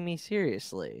taking me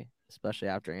seriously, especially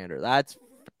after Andrew. That's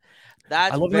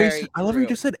I love very I love how you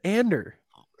just said Ander.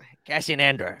 Cassian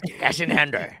Ander. Cassian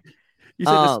Ander. You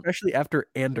said especially after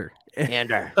Ander.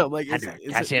 Ander. I'm like,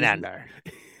 Cassian Ander.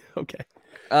 Okay.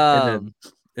 Um,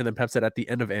 And then Pep said at the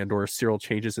end of Andor, Cyril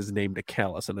changes his name to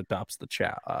Callus and adopts the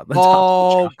chat.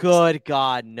 oh, good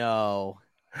God, no.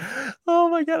 Oh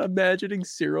my god, imagining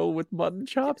Cyril with mutton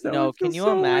chops. That No, would feel can you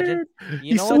so imagine? weird.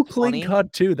 You He's know so what's clean funny?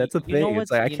 cut too. That's the You know thing. what's-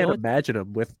 It's like I you know can't what- imagine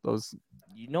him with those.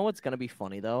 You know what's going to be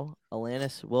funny, though?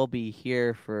 Alanis will be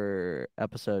here for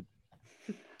episode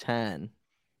 10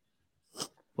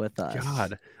 with us.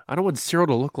 God, I don't want Cyril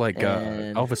to look like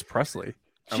And- Elvis Presley.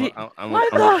 Why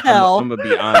the hell? I'm gonna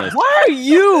be honest. Why are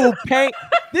you paying?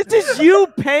 This is you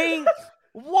paying.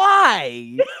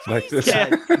 Why? Like this. Yeah.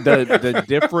 The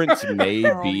difference may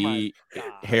Oh my be God.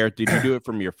 Hair. Did you do it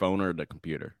from your phone or the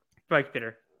computer? My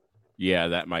computer. Yeah,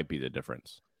 that might be the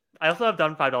difference. I also have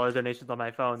done $5 donations on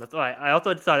my phone. That's why I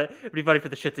also decided it'd be funny for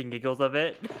the shits and giggles of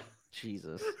it.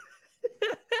 Jesus.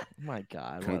 Oh my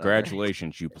God. whatever.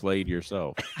 Congratulations, you played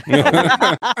yourself.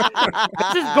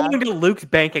 It's just going to Luke's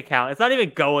bank account. It's not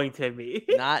even going to me.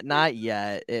 Not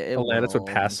yet. It Alanis would will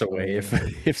pass away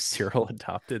eventually. if Cyril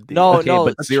adopted the. No, Okay, no.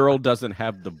 but Cyril doesn't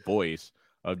have the voice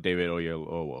of David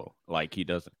Oyelowo. Like he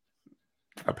doesn't.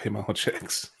 I pay my own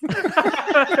checks.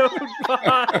 Oh,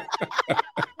 God.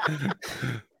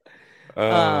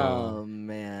 Oh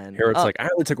man. Here it's Oh, like I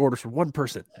only took orders from one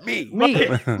person. Me.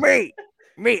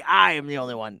 me. I am the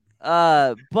only one.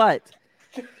 But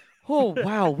oh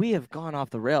wow, we have gone off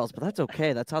the rails, but that's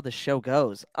okay. That's how the show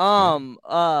goes. But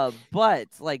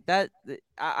like that,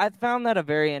 I found that a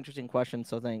very interesting question.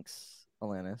 So thanks,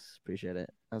 Alanis. Appreciate it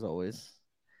as always.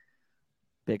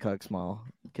 Big hug, small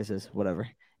kisses, whatever.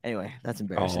 Anyway, that's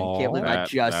embarrassing. Can't believe I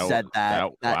just said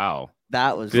that. Wow.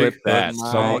 That was Clip that.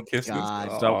 my Someone kissed me.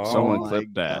 God. Someone Oh my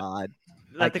clipped that. God.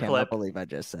 Let I the cannot clip. believe I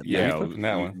just said Yeah, that. we clipping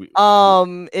that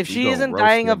one. If we she gonna isn't roast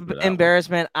dying him of for that one.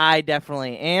 embarrassment, I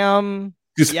definitely am.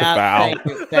 Just Yeah, foul.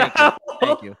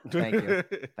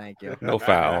 thank you. No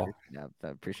foul. Yeah, I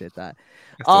appreciate that.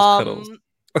 It's those cuddles.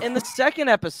 In the second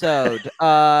episode,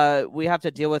 we have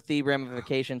to deal with the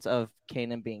ramifications of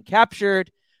Kanan being captured.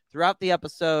 Throughout the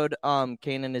episode,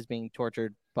 Kanan is being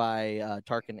tortured by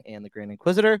Tarkin and the Grand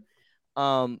Inquisitor.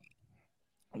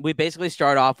 We basically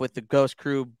start off with the Ghost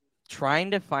Crew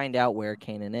trying to find out where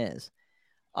Kanan is.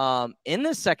 In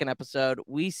this second episode,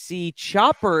 we see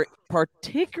Chopper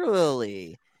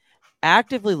particularly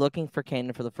actively looking for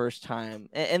Kanan for the first time.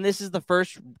 And this is the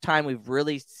first time we've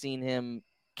really seen him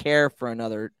care for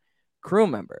another crew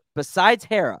member. Besides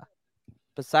Hera,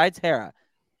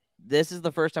 this is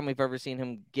the first time we've ever seen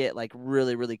him get like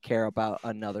really, really care about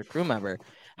another crew member.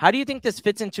 How do you think this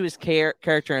fits into his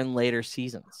character in later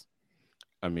seasons?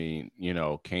 I mean,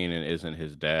 Kanan isn't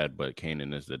his dad, but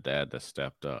Kanan is the dad that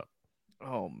stepped up.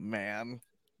 Oh man,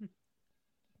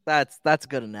 that's a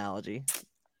good analogy.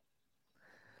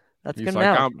 That's a He's good like,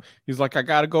 analogy. he's like, I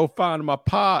gotta go find my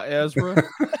pa, Ezra.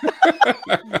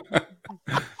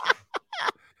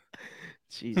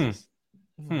 Jesus.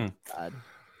 God.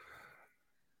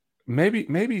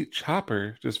 Maybe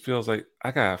Chopper just feels like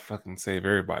I gotta fucking save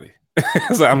everybody.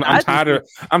 So I'm tired of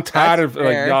That's like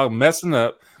fair. y'all messing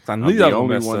up. I I'm knew the y'all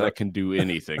only mess one up. that can do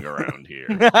anything around here.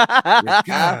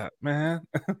 God, man.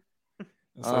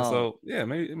 Oh. So yeah,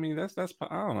 maybe I mean that's I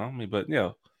don't know. I mean, but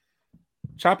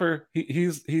Chopper,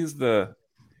 he's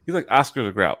like Oscar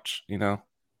the Grouch, No,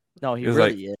 he It's really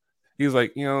like- is. He's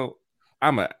like,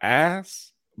 I'm an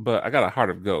ass, but I got a heart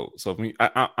of gold. So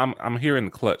I'm here in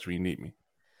the clutch when you need me.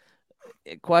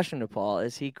 Question to Paul: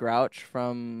 is he Grouch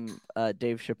from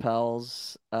Dave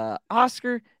Chappelle's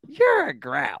Oscar? You're a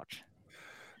Grouch.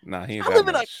 Nah, he ain't I that live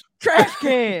in a much. trash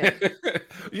can.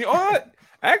 You know what?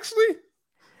 Actually,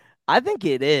 I think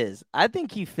it is. I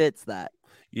think he fits that.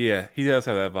 yeah, he does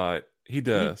have that vibe. He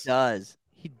does.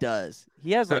 He does.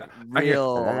 He has like I hear-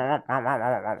 real.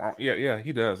 Yeah,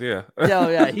 he does. Yeah.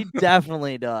 Yeah, he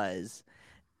definitely does.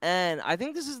 And I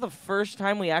think this is the first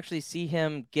time we actually see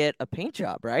him get a paint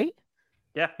job, right?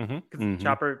 Yeah, Mhm, because mhm.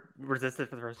 Chopper resisted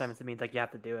for the first time, so it means like you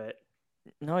have to do it.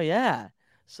 No, yeah.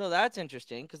 So that's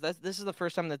interesting because this is the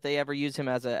first time that they ever use him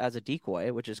as a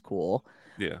decoy, which is cool.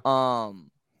 Yeah.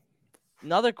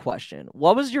 Another question: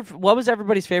 what was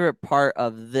everybody's favorite part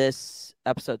of this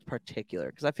episode, particular?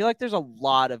 Because I feel like there's a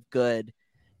lot of good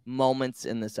moments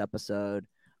in this episode.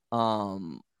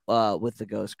 with the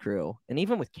Ghost crew, and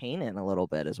even with Kanan a little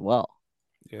bit as well.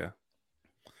 Yeah.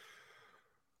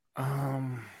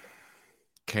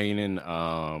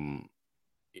 Kanan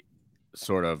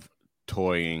sort of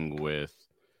toying with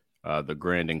the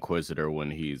Grand Inquisitor when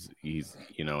he's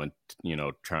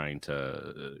trying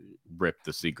to rip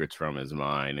the secrets from his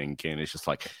mind, and Kanan's just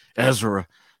like, Ezra,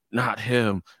 not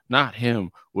him.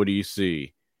 What do you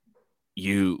see?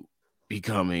 You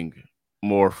becoming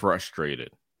more frustrated.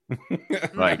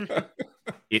 Like,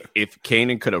 if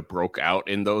Kanan could have broke out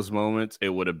in those moments, it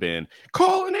would have been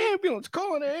call an ambulance,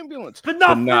 but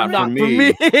not for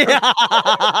me.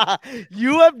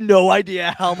 You have no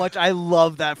idea how much I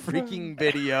love that freaking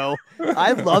video.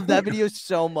 I love that video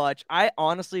so much. I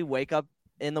honestly wake up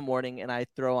in the morning and I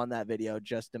throw on that video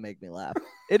just to make me laugh.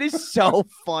 It is so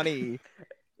funny.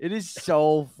 It is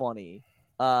so funny.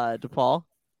 DePaul?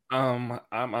 I'm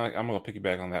gonna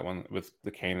piggyback on that one with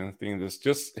the Kanan thing.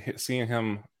 Just seeing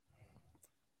him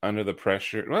under the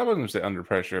pressure. Well, I wouldn't say under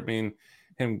pressure. I mean,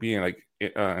 him being like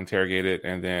interrogated,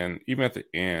 and then even at the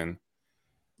end,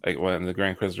 like when the Grand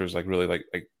Inquisitor is like really like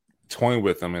toying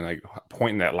with him and like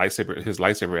pointing his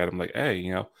lightsaber at him, like, hey,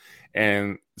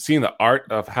 and seeing the art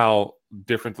of how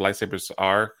different the lightsabers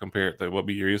are compared to what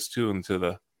we're used to, and to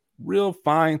the real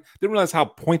fine. Didn't realize how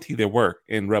pointy they were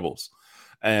in Rebels,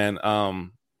 and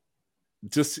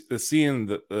just seeing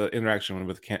the interaction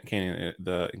with Kanan,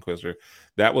 the Inquisitor,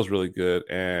 that was really good.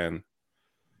 And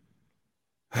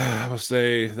I would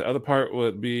say the other part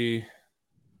would be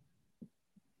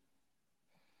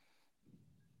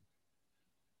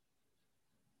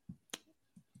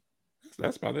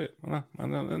that's about it.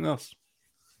 Nothing else.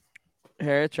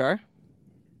 Char?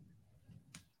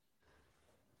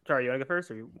 Sorry, you want to go first,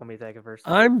 or you want me to take it first?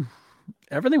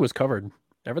 Everything was covered.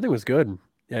 Everything was good.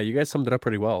 Yeah, you guys summed it up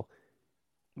pretty well.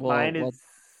 Mine is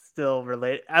still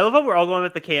related. I love how we're all going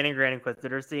with the Kanan Grand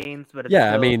Inquisitor scenes, but it's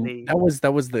I mean, that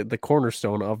was the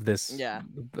cornerstone of this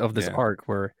arc,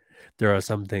 where there are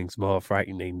some things more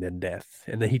frightening than death,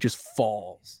 and then he just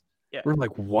falls. Yeah. We're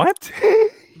like, what?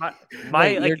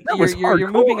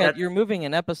 You're moving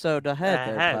an episode ahead.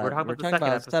 There, we're talking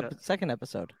about the second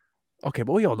episode. Okay,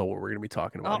 but we all know what we're going to be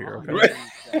talking about here. Okay?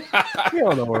 We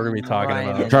all know what we're going to be talking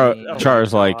about.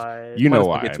 Char's like, you know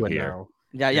why I'm here. Now.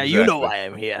 Yeah, exactly. You know why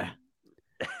I'm here.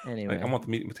 Anyway, I want the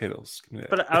meat and potatoes.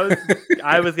 But I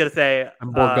was gonna say,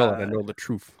 I'm Borgullet. I know the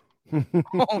truth.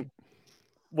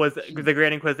 Was the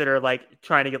Grand Inquisitor like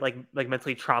trying to get like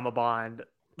mentally trauma bond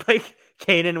like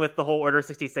Kanan with the whole Order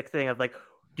 66 thing of like,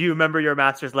 do you remember your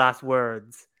master's last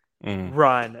words?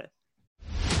 Run.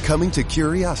 Coming to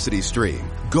Curiosity Stream,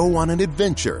 go on an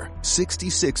adventure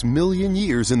 66 million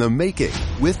years in the making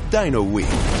with Dino Week.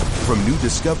 From new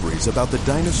discoveries about the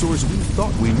dinosaurs we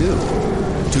thought we knew,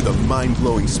 to the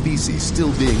mind-blowing species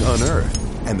still being unearthed,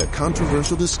 and the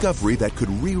controversial discovery that could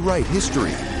rewrite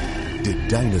history. Did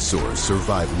dinosaurs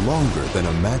survive longer than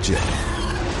imagined?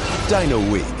 Dino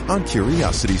Week on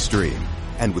Curiosity Stream.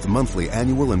 And with monthly,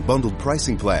 annual, and bundled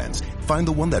pricing plans, find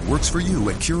the one that works for you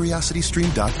at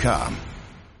CuriosityStream.com.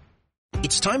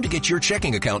 It's time to get your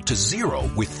checking account to zero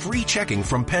with free checking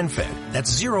from PenFed. That's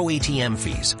zero ATM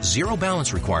fees, zero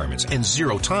balance requirements, and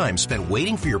zero time spent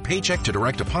waiting for your paycheck to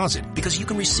direct deposit, because you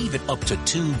can receive it up to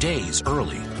 2 days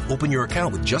early. Open your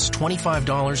account with just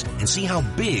 $25 and see how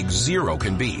big zero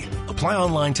can be. Apply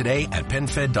online today at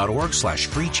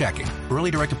PenFed.org/free checking. Early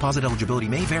direct deposit eligibility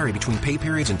may vary between pay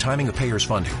periods and timing of payers'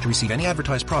 funding. To receive any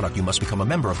advertised product, you must become a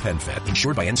member of PenFed,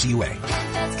 insured by NCUA.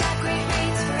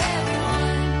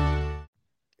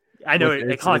 I know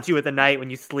it haunts you at the night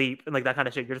when you sleep and like that kind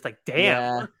of shit. You're just like,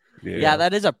 damn. Yeah,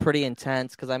 that is a pretty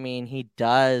intense, because I mean, he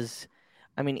does.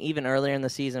 I mean, even earlier in the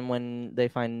season when they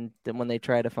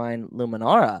try to find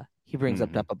Luminara, he brings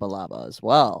up Depa Billaba as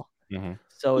well.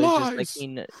 So it's just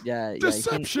like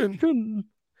deception.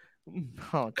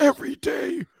 Every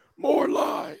day, more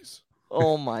lies.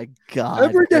 Oh my god!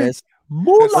 Every day,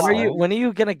 more lies. When are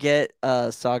you gonna get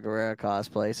a Saw Gerrera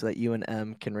cosplay so that you and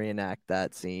M can reenact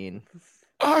that scene?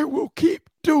 I will keep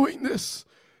doing this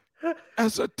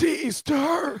as a tease to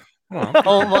her.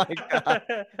 Oh my god!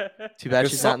 Too bad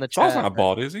she's not in the chat. Saul's not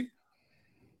bald, is he?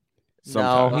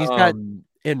 No, he's got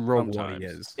in Rogue One. He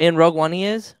is in Rogue One. He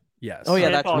is. Yes. Oh yeah,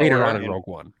 that's later on in Rogue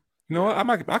One. You know what?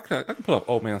 I can put up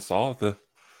Old Man Saul.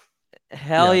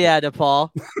 Hell yeah,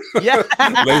 DePaul. Yeah.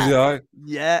 Lazy eye.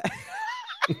 Yeah.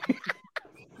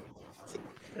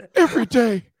 Every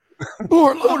day.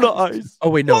 More lies.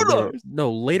 Oh wait,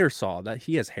 no. Later Saw that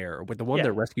he has hair with the one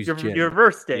that rescues Jin. You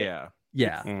reversed it. Yeah.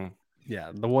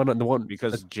 Yeah. The one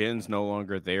because Jin's no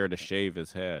longer there to shave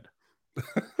his head.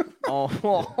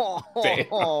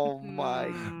 Oh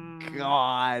my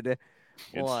god!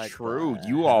 It's What true. the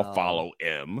You all hell? follow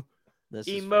M. This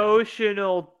is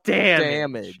Emotional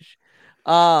damage.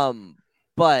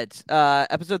 But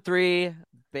episode 3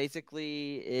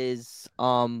 basically is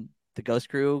the Ghost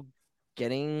Crew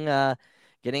getting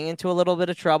into a little bit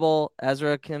of trouble.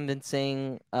 Ezra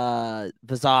convincing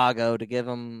Vizago to give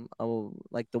him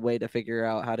the way to figure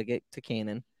out how to get to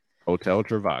Kanan. Hotel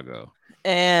Travago.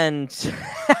 And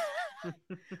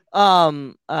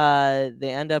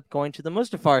they end up going to the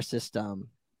Mustafar system.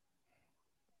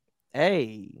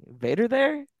 Hey, Vader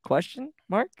there? Question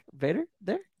mark? Vader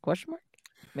there? Question mark?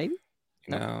 Maybe?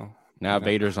 No. Now No.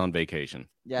 Vader's on vacation.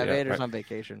 Yeah, Yeah, Vader's right. on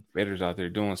vacation. Vader's out there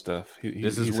doing stuff.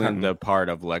 This is he's when hunting. the part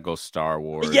of Lego Star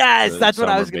Wars. Yes, the that's what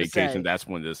I summer was gonna vacation. say. That's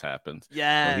when this happens.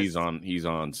 Yes. So he's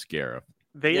on Scarab.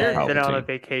 Vader's Yeah. been on a Palpatine.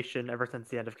 vacation ever since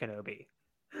the end of Kenobi.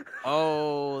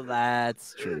 Oh,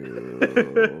 that's true.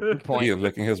 Good point. He is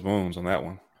licking his wounds on that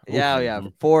one. Yeah,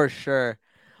 for sure.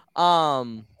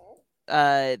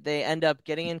 They end up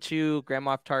getting into Grand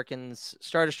Moff Tarkin's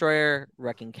Star Destroyer,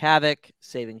 wrecking havoc,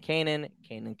 saving Kanan.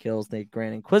 Kanan kills the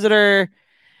Grand Inquisitor,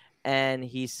 and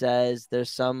he says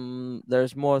there's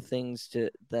more things to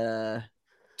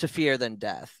fear than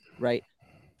death, right?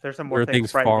 There's some There more are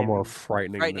things far frightening more than-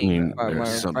 frightening. Frightening. Than Far more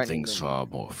There's some frightening things than- far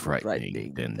more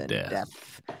frightening than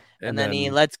death. And then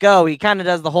he lets go. He kind of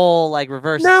does the whole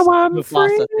reverse Now I'm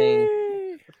Mufasa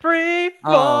thing. Free Um,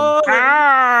 fall.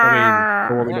 I mean,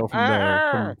 from what we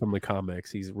know from the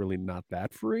comics, he's really not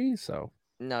that free. So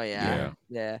No, Yeah.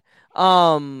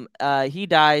 He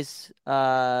dies.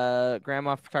 Grand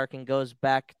Moff Tarkin goes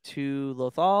back to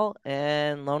Lothal,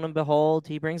 and lo and behold,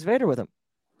 he brings Vader with him.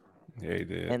 Yeah, he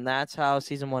did. And that's how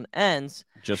season 1 ends.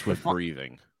 Just with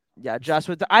breathing. Yeah, just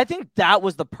with I think that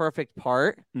was the perfect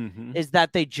part, Mm-hmm. is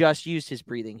that they just used his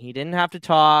breathing. He didn't have to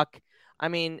talk. I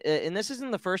mean, and this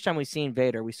isn't the first time we've seen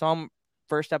Vader. We saw him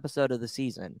first episode of the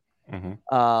season. Mm-hmm.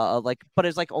 But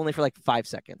it's only for 5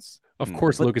 seconds. of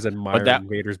course, But- Luke is admiring that-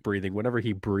 Vader's breathing. Whenever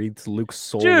he breathes, Luke's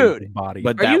soul Dude, leaves his body.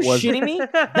 but Are that you was shitting me?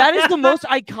 That is the most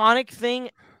iconic thing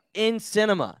in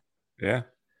cinema. Yeah.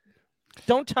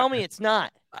 Don't tell me it's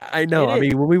not. I know. It I is.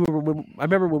 mean, I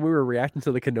remember when we were reacting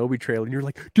to the Kenobi trailer, and you're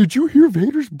like, "Did you hear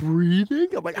Vader's breathing?"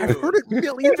 I'm like, "I've heard it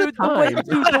millions of Dude, the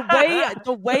times."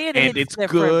 way it And hits it's different,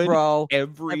 good bro.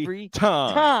 every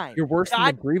Time. time. You're worse than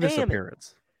the God Grievous damn it.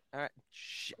 appearance. All right,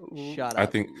 shut up. I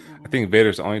think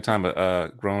Vader's the only time a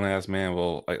grown ass man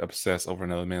will obsess over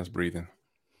another man's breathing.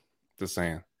 Just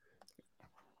saying.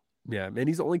 Yeah, and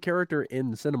he's the only character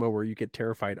in cinema where you get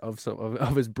terrified of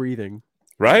his breathing.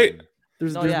 Right?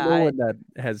 There's No, no yeah, one that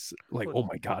has oh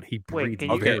my god, he Wait, breathes.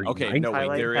 can you- very Okay, nicely. no, wait,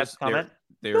 highlight there Pat's is comment?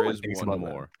 there No one is thinks one about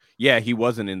that. more. Yeah, he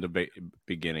wasn't in the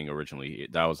beginning originally.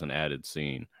 That was an added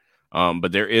scene.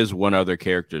 But there is one other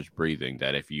character's breathing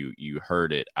that if you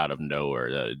heard it out of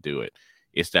nowhere, that'd do it.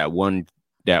 It's that one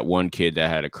kid that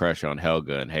had a crush on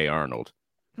Helga and Hey Arnold.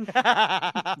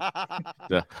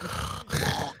 The-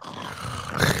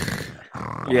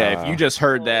 yeah, if you just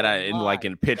heard that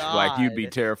in pitch black, you'd be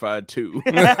God. terrified too.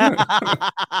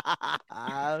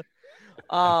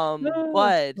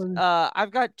 But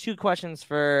I've got 2 questions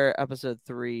for episode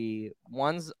 3.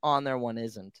 One's on there, one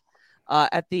isn't.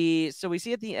 So we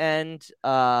see at the end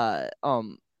of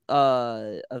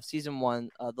season 1,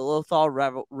 the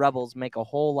Lothal rebels make a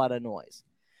whole lot of noise.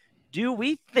 Do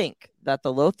we think that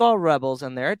the Lothal rebels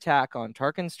and their attack on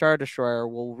Tarkin Star Destroyer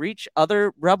will reach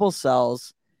other rebel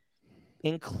cells,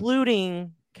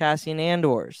 including Cassian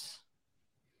Andor's?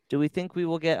 Do we think we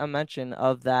will get a mention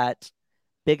of that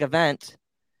big event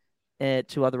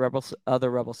to other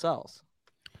rebel cells?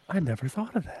 I never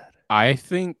thought of that. I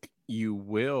think you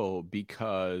will,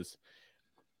 because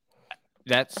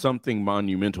that's something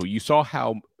monumental. You saw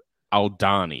how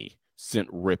Aldhani sent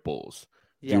ripples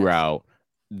throughout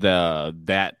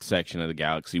that section of the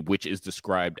galaxy, which is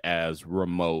described as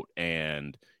remote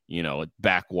and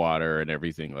backwater and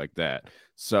everything like that.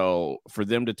 So for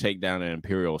them to take down an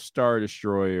Imperial Star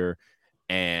Destroyer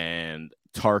and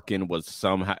Tarkin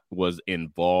was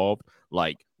involved,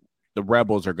 the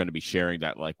rebels are going to be sharing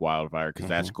that like wildfire, because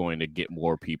that's going to get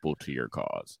more people to your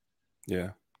cause.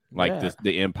 Yeah.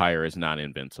 The Empire is not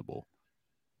invincible.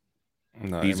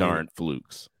 No, These aren't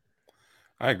flukes.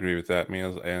 I agree with that,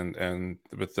 Meals, and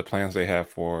with the plans they have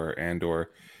for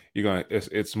Andor,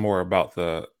 it's more about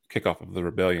the kickoff of the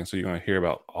rebellion. So you're going to hear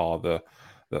about all the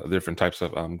different types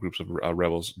of groups of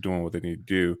rebels doing what they need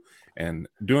to do and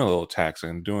doing a little attacks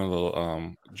and doing a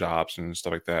little jobs and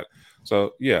stuff like that.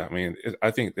 So yeah, I mean,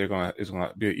 I think it's going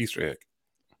to be an Easter egg.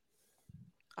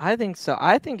 I think so.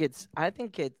 I think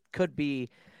it could be.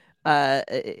 I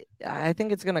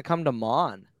think it's going to come to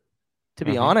Mon. To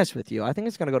be honest with you, I think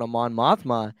it's going to go to Mon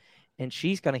Mothma, and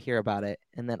she's going to hear about it.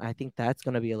 And then I think that's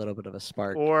going to be a little bit of a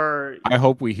spark. Or I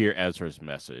hope we hear Ezra's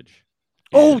message.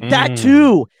 Oh, that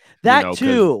too. That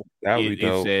too. That would be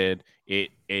dope. It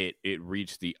said it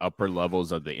reached the upper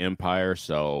levels of the Empire,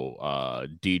 so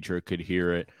Deidre could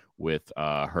hear it with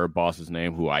her boss's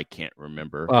name, who I can't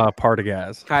remember.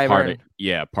 Partagaz.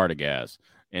 Partagaz.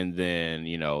 And then,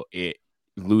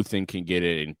 Luthen can get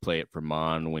it and play it for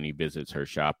Mon when he visits her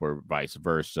shop, or vice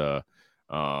versa.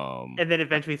 And then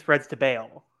eventually spreads to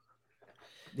Bail.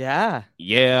 Yeah.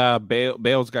 Yeah,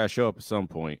 Bail's got to show up at some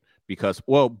point because,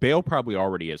 Bail probably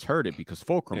already has heard it because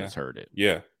Fulcrum has heard it.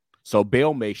 Yeah. So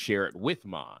Bail may share it with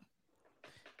Mon.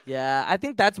 Yeah, I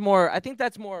think that's more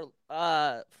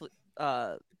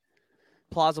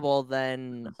plausible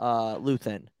than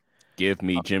Luthen. Give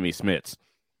me Jimmy Smits.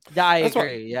 Yeah, I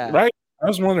agree. Yeah. Right. I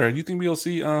was wondering, you think we'll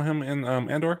see him in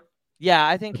Andor? Yeah,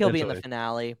 I think he'll be in the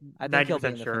finale. I think he'll be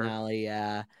in the sure. finale.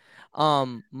 Yeah.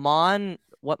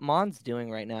 What Mon's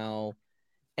doing right now,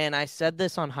 and I said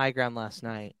this on High Ground last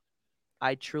night.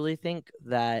 I truly think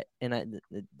that,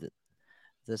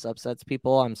 this upsets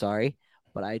people. I'm sorry,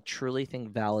 but I truly think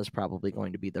Val is probably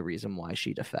going to be the reason why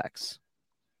she defects.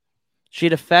 She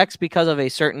defects because of a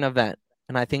certain event,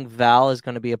 and I think Val is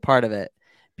going to be a part of it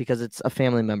because it's a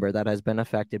family member that has been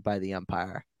affected by the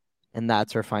Empire, and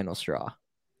that's her final straw.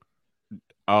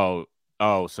 Oh,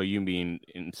 so you mean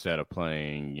instead of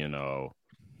playing,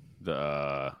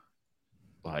 the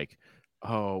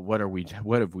what have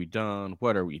we done?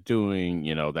 What are we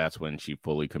doing? That's when she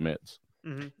fully commits.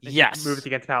 Mm-hmm. Yes. Moves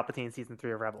against Palpatine season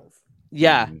 3 of Rebels.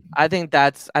 Yeah, I think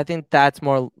that's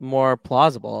more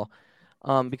plausible,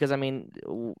 because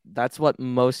that's what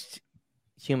most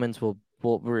humans will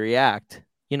react.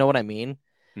 You know what I mean?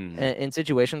 In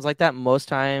situations like that, most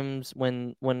times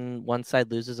when one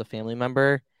side loses a family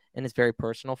member and it's very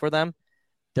personal for them,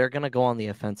 they're gonna go on the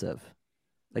offensive.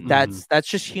 Like that's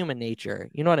just human nature.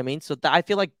 You know what I mean? So I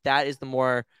feel like that is the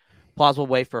more plausible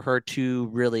way for her to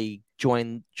really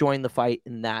join the fight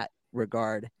in that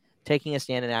regard, taking a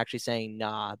stand and actually saying,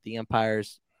 "Nah, the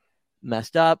Empire's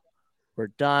messed up. We're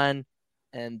done."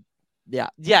 And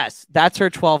yes, that's her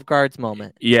 12 guards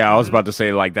moment. Yeah, I was about to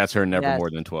say that's her never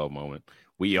more than 12 moment.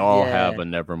 We all have a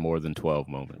never more than 12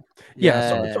 moment.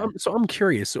 Yeah. So I'm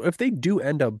curious. So if they do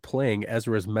end up playing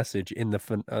Ezra's message in the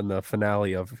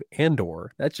finale of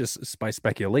Andor, that's just by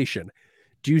speculation.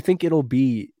 Do you think it'll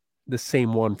be the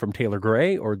same one from Taylor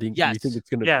Gray, or do you think it's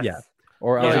gonna? Yes. Yeah.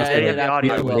 Or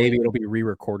maybe it'll be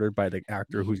re-recorded by the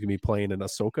actor who's gonna be playing in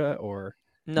Ahsoka, or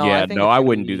no? I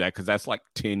wouldn't do that because that's like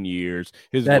 10 years.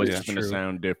 His voice is going to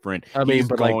sound different. I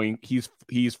mean,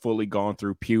 he's fully gone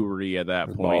through puberty at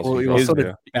that point.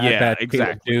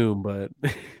 Exactly. Doom, but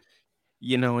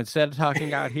instead of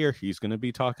talking out here, he's going to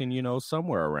be talking,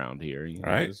 somewhere around here.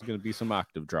 Right? There's going to be some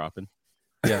octave dropping.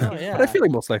 Yeah. But I feel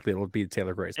like most likely it'll be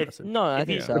Taylor Gray's message. No, I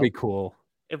think so. That'd be cool.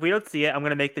 If we don't see it, I'm going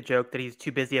to make the joke that he's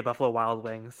too busy at Buffalo Wild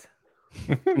Wings.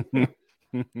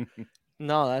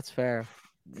 No, that's fair.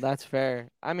 That's fair.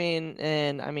 I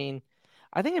think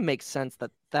it makes sense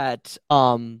that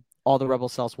all the Rebel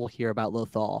cells will hear about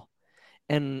Lothal,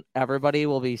 and everybody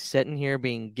will be sitting here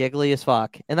being giggly as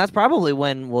fuck. And that's probably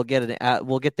when we'll get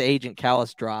the Agent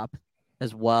Callus drop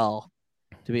as well.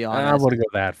 To be honest, I wouldn't go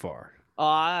that far.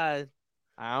 I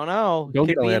don't know. It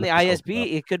could be in the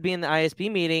ISB. It could be in the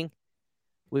ISB meeting.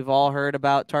 We've all heard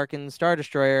about Tarkin's Star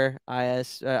Destroyer.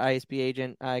 ISB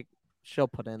agent. She'll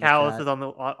put in. Callus is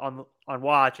on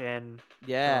watch, and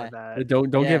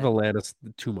don't give Atlantis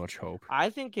too much hope.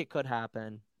 I think it could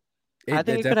happen. I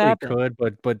think it definitely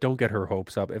could, but don't get her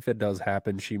hopes up. If it does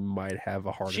happen, she might have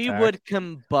a heart attack. She would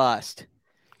combust.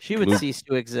 She would cease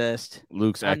to exist.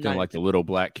 Luke's acting like the little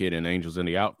black kid in Angels in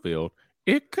the Outfield.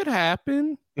 It could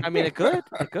happen. I mean, it could.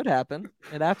 It could happen.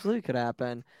 It absolutely could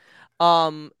happen.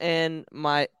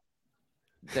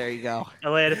 There you go.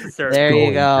 There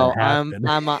you go.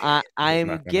 I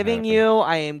am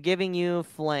giving you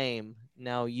flame.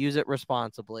 Now use it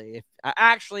responsibly.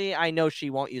 I know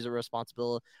she won't use it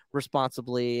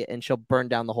responsibly, and she'll burn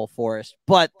down the whole forest.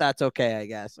 But that's okay, I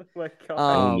guess. Oh my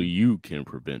God. Only you can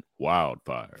prevent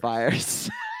wildfires.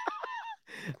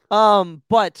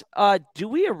 But do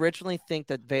we originally think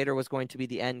that Vader was going to be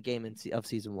the end game of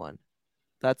season 1?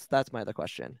 That's my other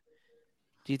question.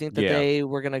 Do you think that they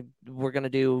were gonna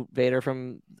do Vader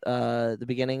from the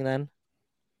beginning then?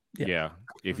 Yeah.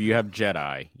 If you have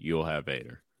Jedi, you'll have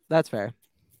Vader. That's fair.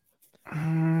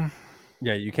 Yeah,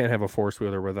 you can't have a Force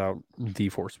wielder without the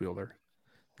Force wielder.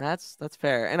 That's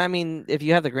fair. And I mean, if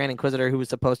you have the Grand Inquisitor, who was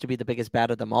supposed to be the biggest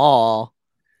bad of them all,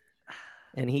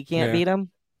 and he can't beat him,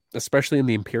 especially in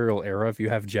the Imperial era, if you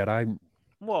have Jedi.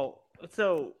 Well,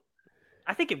 so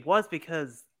I think it was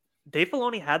because Dave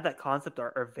Filoni had that concept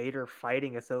art of Vader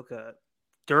fighting Ahsoka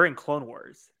during Clone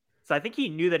Wars. So I think he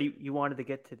knew that he wanted to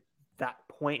get to that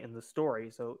point in the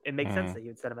story. So it makes sense that he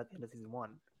would set him at the end of season 1.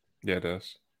 Yeah, it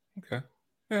does. Okay.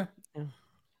 Yeah.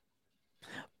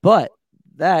 But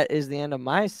that is the end of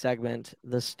my segment,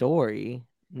 the story.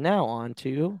 Now on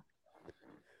to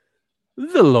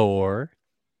the lore.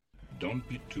 Don't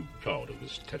be too proud of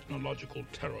this technological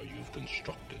terror you've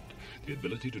constructed. The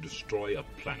ability to destroy a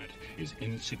planet is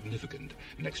insignificant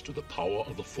next to the power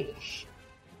of the Force.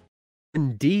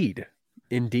 Indeed.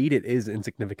 Indeed, it is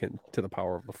insignificant to the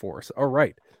power of the Force. All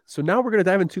right. So now we're going to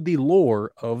dive into the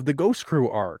lore of the Ghost Crew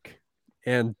arc.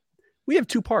 And we have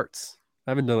 2 parts.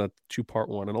 I haven't done a 2-part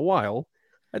one in a while.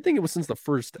 I think it was since the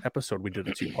first episode we did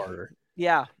a 2-parter.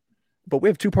 Yeah. But we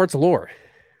have 2 parts of lore.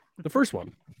 The first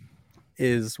one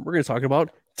is we're going to talk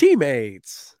about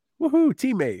teammates. Woohoo,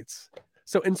 teammates.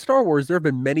 So in Star Wars, there have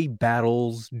been many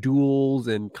battles, duels,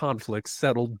 and conflicts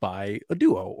settled by a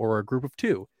duo or a group of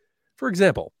 2. For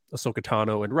example, Ahsoka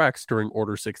Tano and Rex during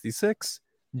Order 66,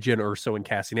 Jyn Erso and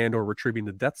Cassian Andor retrieving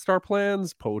the Death Star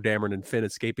plans, Poe Dameron and Finn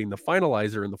escaping the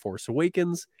Finalizer in The Force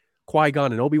Awakens,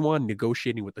 Qui-Gon and Obi-Wan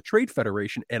negotiating with the Trade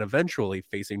Federation and eventually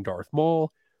facing Darth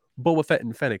Maul, Boba Fett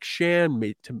and Fennec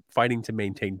Shan fighting to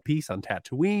maintain peace on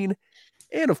Tatooine,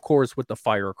 and of course, with the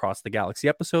Fire Across the Galaxy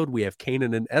episode, we have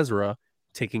Kanan and Ezra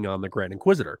taking on the Grand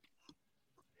Inquisitor.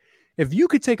 If you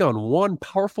could take on one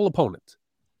powerful opponent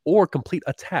or complete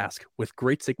a task with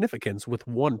great significance with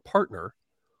one partner,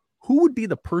 who would be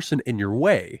the person in your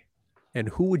way, and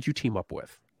who would you team up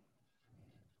with?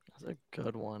 That's a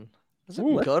good one. That's a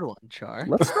good one, Char.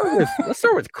 Let's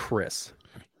start with Chris.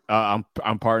 I'm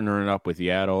partnering up with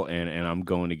Yaddle, and I'm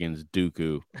going against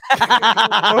Dooku. It's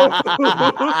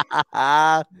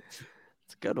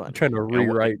a good one. I'm trying to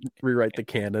rewrite the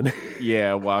canon.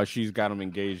 Yeah, while she's got him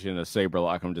engaged in a saber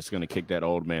lock, I'm just going to kick that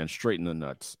old man straight in the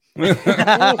nuts.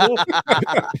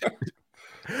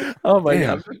 Oh my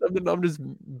God. I'm just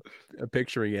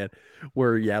picturing it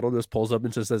where Yaddle just pulls up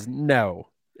and just says no.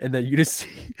 And then you see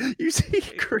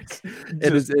Chris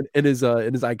in his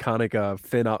iconic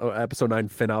episode 9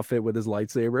 Finn outfit with his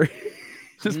lightsaber.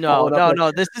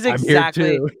 No. This is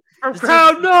exactly from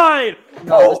Crowd 9.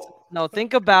 No,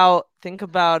 think about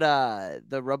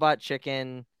the Robot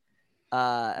Chicken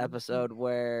episode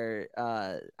where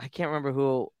I can't remember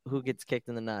who gets kicked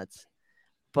in the nuts,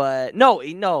 but no,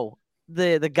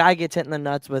 the guy gets hit in the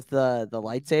nuts with the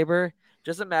lightsaber.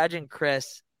 Just imagine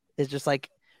Chris is just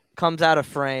like comes out of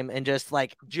frame and just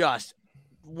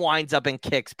winds up and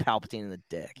kicks Palpatine in the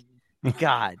dick.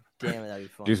 God damn it, that'd be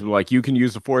fun. Just like, you can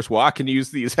use the Force. Well, I can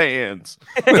use these hands.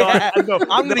 I'm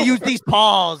gonna use these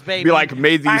paws, baby. Be like,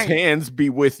 may these hands be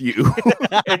with you.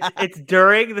 It's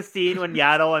during the scene when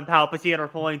Yaddle and Palpatine are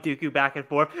pulling Dooku back and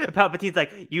forth. And Palpatine's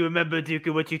like, "You remember,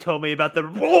 Dooku, what you told me about the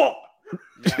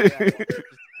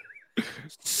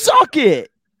suck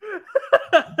it."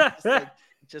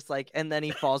 Just like, and then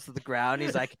he falls to the ground.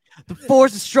 He's like, "The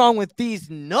Force is strong with these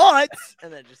nuts,"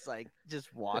 and then just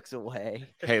walks away.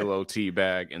 Halo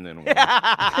teabag, and then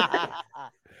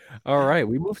All right,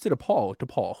 we move to DePaul.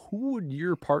 DePaul, who would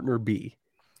your partner be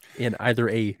in either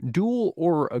a duel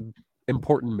or a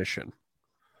important mission?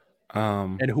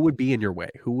 And who would be in your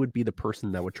way? Who would be the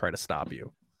person that would try to stop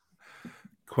you?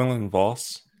 Quinlan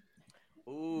Voss.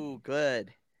 Ooh,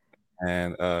 good.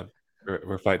 And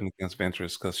we're fighting against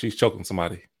Ventress because she's choking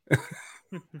somebody.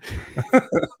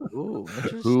 Ooh,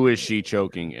 who is she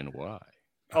choking and why?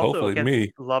 Also hopefully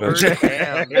me. Lovers.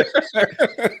 Hey,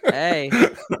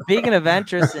 speaking of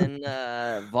Ventress and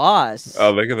Voss.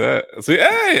 Oh, look at that. See,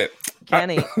 hey,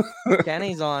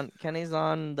 Kenny's on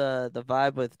the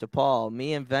vibe with DePaul.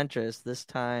 Me and Ventress this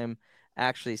time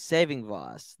actually saving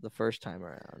Voss the first time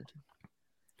around.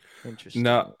 Interesting.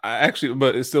 No,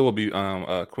 but it still will be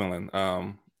Quinlan.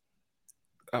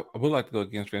 I would like to go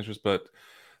against Ventress, but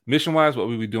mission wise, what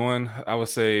we be doing, I would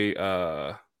say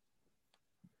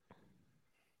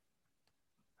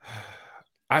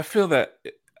I feel that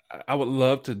I would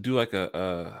love to do like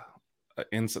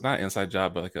not inside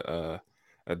job, but like a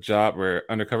job where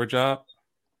undercover job,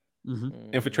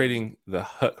 infiltrating the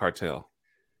Hutt cartel.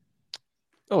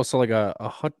 Oh, so like a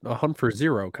hunt for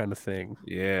Zero kind of thing.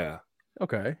 Yeah.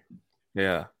 Okay.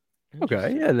 Yeah.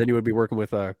 Okay. Yeah. And then you would be working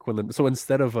with Quinlan. So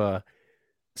instead of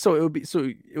it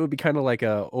would be kind of like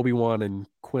Obi-Wan and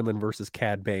Quinlan versus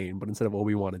Cad Bane, but instead of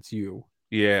Obi-Wan, it's you.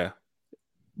 Yeah.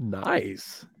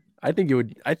 Nice. I think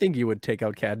you would take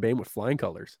out Cad Bane with flying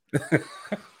colors.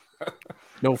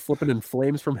 No flipping in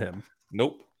flames from him.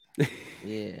 Nope.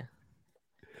 Yeah.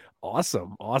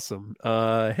 Awesome.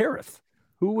 Harith,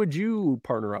 who would you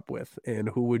partner up with, and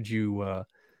who would you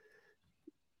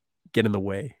get in the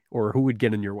way, or who would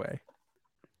get in your way?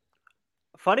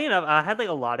 Funny enough, I had like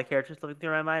a lot of characters flipping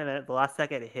through my mind, and then at the last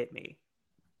second, it hit me.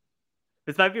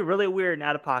 This might be really weird and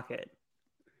out of pocket,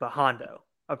 but Hondo.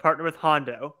 I partner with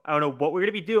Hondo. I don't know what we're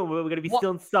gonna be doing, but we're gonna be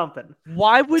stealing something.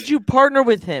 Why would you partner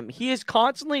with him? He has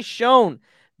constantly shown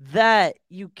that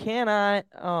you cannot.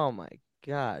 Oh my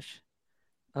gosh.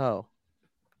 Oh.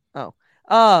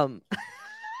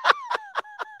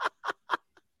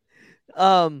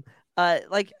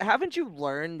 Like, haven't you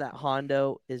learned that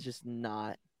Hondo is just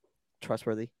not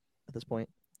trustworthy at this point?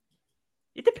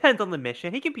 It depends on the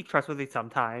mission. He can be trustworthy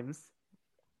sometimes.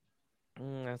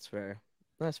 That's fair.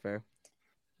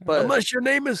 But unless your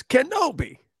name is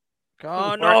Kenobi.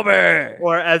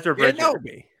 Or Ezra Bridger.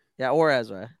 Kenobi. Yeah, or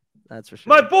Ezra. That's for sure.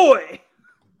 My boy.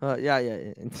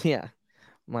 Yeah.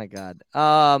 My God.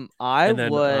 For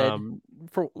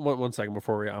one second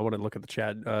before I want to look at the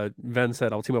chat. Ven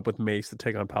said, I'll team up with Mace to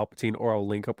take on Palpatine, or I'll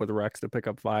link up with Rex to pick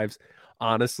up 5s.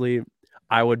 Honestly,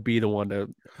 I would be the one to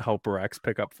help Rex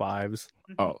pick up 5s.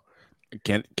 Oh,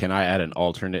 can I add an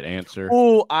alternate answer?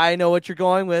 Oh, I know what you're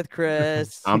going with,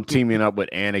 Chris. I'm teaming up with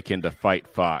Anakin to fight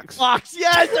Fox. Fox,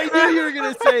 yes, I knew you were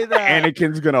gonna say that.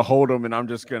 Anakin's gonna hold him, and I'm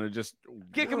just gonna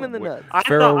kick him in the nuts.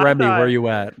 Pharaoh Remy, where you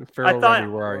at? Pharaoh Remy,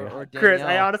 where are you? Chris,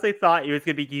 I honestly thought it was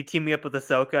gonna be you teaming up with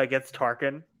Ahsoka against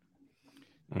Tarkin.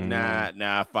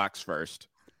 Nah, Fox first.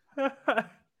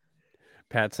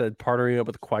 Pat said partnering up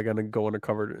with Qui-Gon and going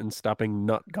undercover and stopping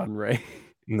Nut Gunray.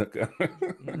 Nut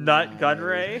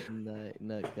Gunray. Nut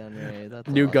Gunray. That's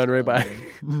New awesome. Gunray by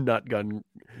Nut Gun.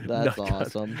 That's Nut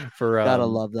awesome. Gun. For gotta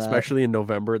love that, especially in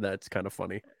November. That's kind of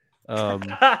funny.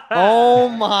 Oh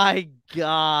my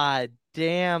God!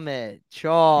 Damn it,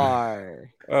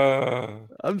 Char.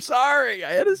 I'm sorry.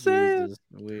 I had to say it.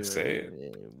 Say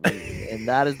it. And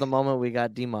that is the moment we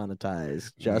got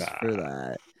demonetized just for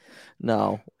that.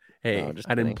 No. Hey, no, just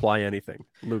I didn't kidding. imply anything.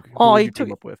 Luke, who Oh, would he you took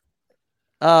team up with?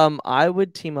 I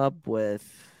would team up with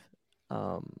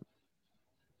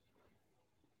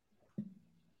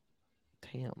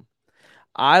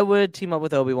I would team up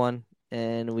with Obi-Wan,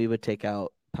 and we would take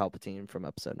out Palpatine from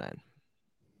episode 9.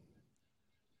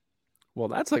 Well,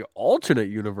 that's like alternate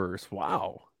universe.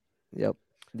 Wow. Yep.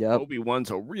 Obi-Wan's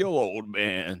a real old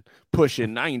man,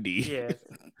 pushing 90. Yeah.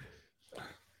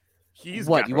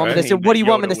 What do you want me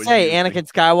to say? Anakin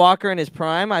Skywalker in his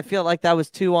prime? I feel like that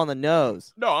was too on the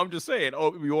nose. No, I'm just saying.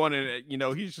 Obi-Wan,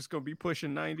 he's just gonna be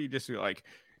pushing 90. Just like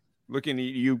looking at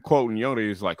you, quoting Yoda.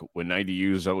 He's like, "When 90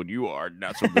 years old you are,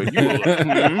 not so good you look."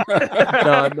 No.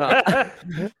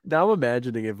 Now I'm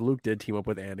imagining if Luke did team up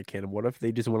with Anakin, what if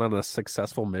they just went on a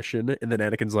successful mission and then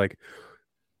Anakin's like,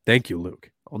 "Thank you, Luke.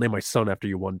 I'll name my son after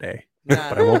you one day,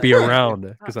 but I won't be around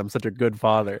because I'm such a good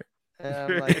father." And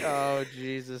I'm like, oh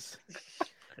Jesus.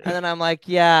 And then I'm like,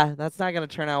 yeah, that's not gonna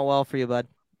turn out well for you, bud.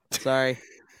 Sorry.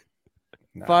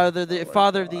 Father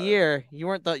of the year. You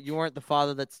weren't the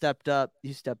father that stepped up.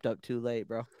 You stepped up too late,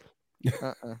 bro.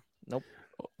 Nope.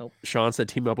 Sean said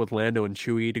team up with Lando and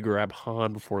Chewie to grab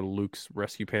Han before Luke's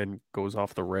rescue plan goes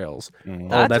off the rails.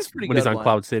 That's when he's on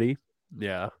Cloud City.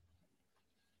 Yeah.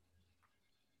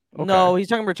 Okay. No, he's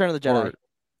talking Return of the Jedi.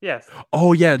 Yes.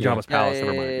 Oh yeah, Jabba's palace.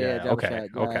 Never mind. Yeah,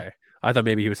 Okay. I thought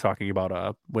maybe he was talking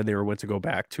about when they went to go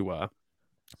back to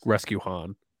rescue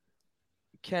Han.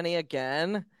 Kenny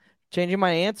again, changing my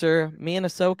answer. Me and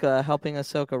Ahsoka helping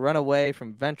Ahsoka run away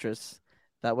from Ventress.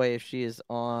 That way, if she is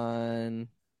on,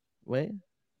 wait.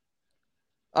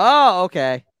 Oh,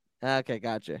 okay. Okay,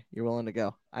 gotcha. You're willing to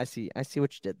go. I see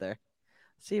what you did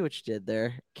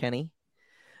there. Kenny.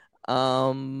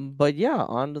 But yeah,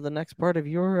 on to the next part of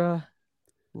your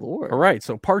lore. All right,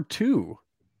 so part 2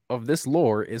 of this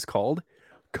lore is called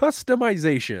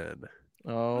customization.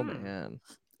 Oh man.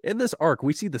 In this arc,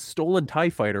 we see the stolen TIE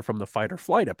fighter from the Fight or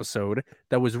Flight episode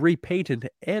that was repainted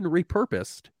and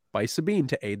repurposed by Sabine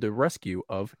to aid the rescue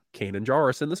of Kanan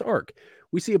Jarrus in this arc.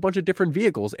 We see a bunch of different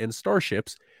vehicles and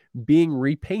starships being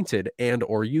repainted and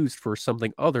or used for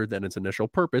something other than its initial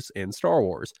purpose in Star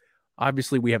Wars.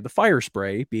 Obviously, we have the fire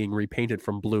spray being repainted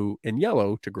from blue and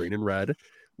yellow to green and red.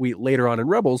 Later on in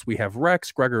Rebels, we have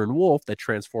Rex, Gregor, and Wolf that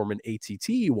transform an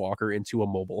AT-AT walker into a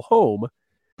mobile home.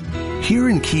 Here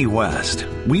in Key West,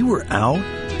 we were out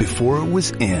before it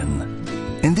was in.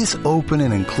 In this open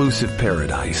and inclusive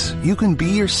paradise, you can be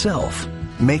yourself,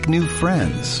 make new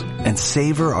friends, and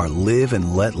savor our live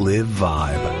and let live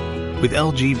vibe. With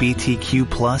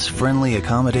LGBTQ+ friendly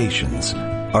accommodations,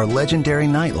 our legendary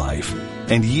nightlife,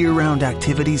 and year-round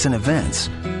activities and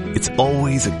events, it's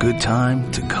always a good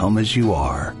time to come as you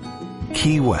are.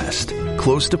 Key West,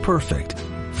 close to perfect,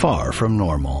 far from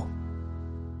normal.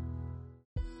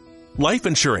 Life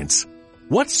insurance.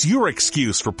 What's your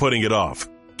excuse for putting it off?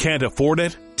 Can't afford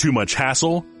it? Too much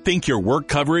hassle? Think your work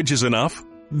coverage is enough?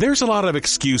 There's a lot of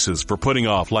excuses for putting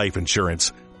off life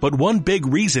insurance, but one big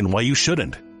reason why you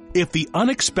shouldn't. If the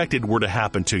unexpected were to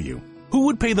happen to you, who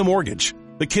would pay the mortgage,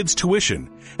 the kids' tuition,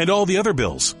 and all the other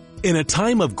bills? In a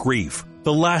time of grief,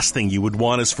 the last thing you would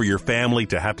want is for your family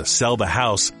to have to sell the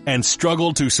house and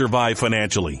struggle to survive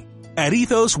financially. At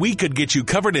Ethos, we could get you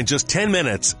covered in just 10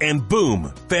 minutes and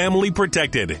boom, family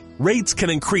protected. Rates can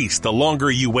increase the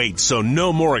longer you wait, so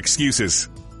no more excuses.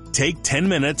 Take 10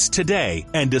 minutes today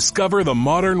and discover the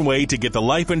modern way to get the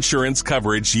life insurance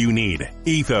coverage you need.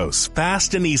 Ethos,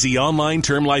 fast and easy online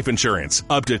term life insurance.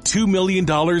 Up to $2 million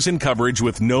in coverage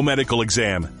with no medical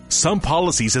exam. Some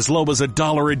policies as low as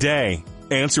 $1 a day.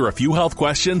 Answer a few health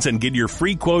questions and get your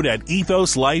free quote at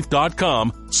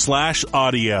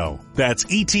ethoslife.com/audio. That's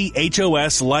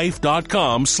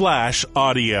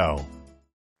ethoslife.com/audio.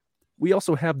 We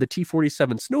also have the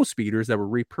T-47 snow speeders that were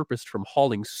repurposed from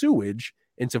hauling sewage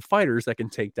into fighters that can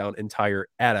take down entire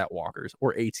AT-AT walkers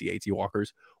or AT-AT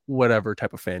walkers, whatever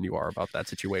type of fan you are about that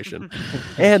situation.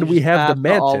 And we have the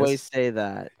Mantis. Always say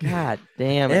that. God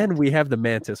damn it. And we have the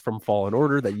Mantis from Fallen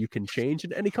Order that you can change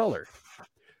in any color.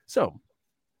 So,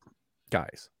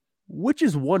 guys, what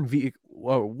is one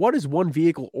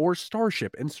vehicle or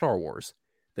starship in Star Wars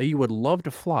that you would love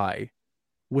to fly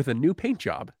with a new paint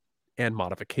job and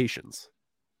modifications?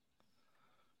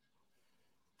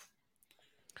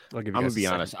 I'm gonna be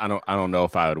honest. I don't know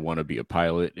if I would want to be a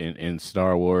pilot in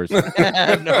Star Wars.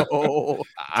 No,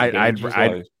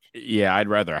 I'd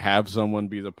rather have someone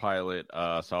be the pilot.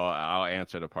 So I'll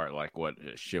answer the part like what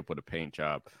ship with a paint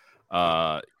job.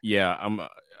 We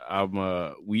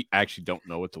actually don't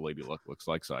know what the Lady Luck looks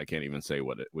like, so I can't even say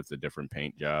what it with the different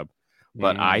paint job.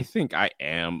 But I think I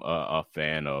am a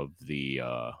fan of the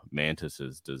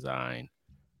Mantis's design.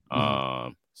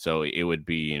 So it would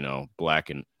be black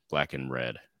and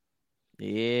red.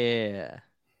 Yeah,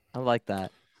 I like that.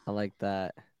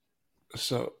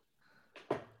 So,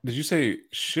 did you say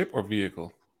ship or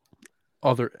vehicle?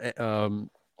 You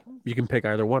can pick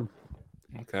either one.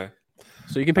 Okay.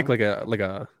 So you can pick like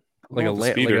a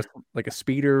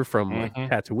speeder from like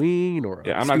Tatooine or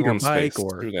a I'm not going to bike space.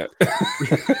 or Do that.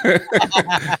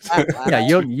 yeah,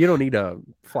 you don't need to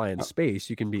fly in space.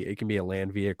 It can be a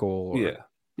land vehicle. Or,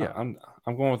 I'm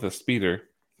going with a speeder.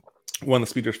 One of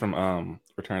the speeders from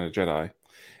Return of the Jedi,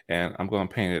 and I'm going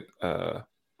to paint it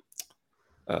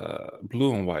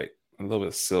blue and white, a little bit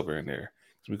of silver in there.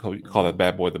 So we call that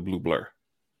bad boy the Blue Blur.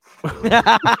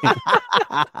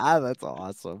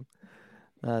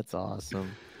 That's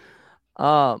awesome.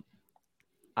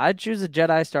 I'd choose a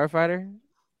Jedi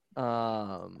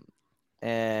Starfighter,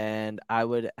 and I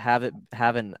would have it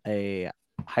having a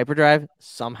hyperdrive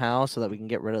somehow so that we can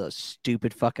get rid of those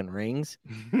stupid fucking rings.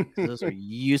 Those are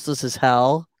useless as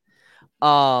hell.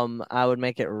 I would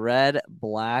make it red,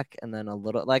 black, and then a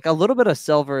little bit of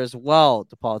silver as well,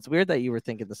 DePaul. It's weird that you were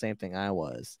thinking the same thing I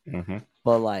was.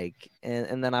 But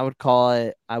and then I would call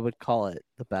it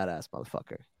the badass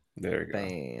motherfucker. There you go.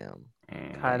 Bam.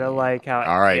 Kind of like how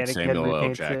all right, Anakin Samuel L.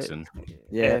 repaints Jackson.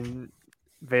 in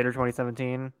Vader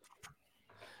 2017.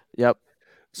 Yep.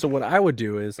 So what I would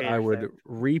do is I would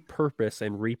repurpose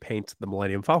and repaint the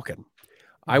Millennium Falcon.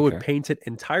 I would paint it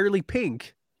entirely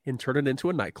pink and turn it into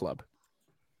a nightclub.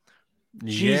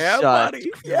 Jesus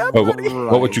buddy. Yeah, But buddy.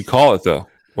 what would you call it though?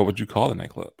 What would you call the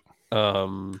nightclub?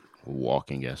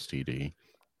 Walking STD.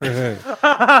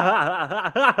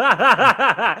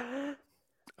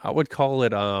 I would call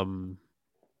it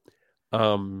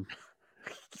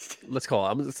let's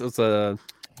call it it's a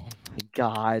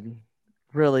God,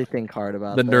 really think hard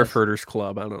about the this. Nerf Herders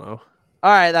Club. I don't know.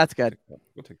 All right, that's good.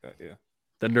 We'll take that. Yeah.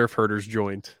 The Nerf Herders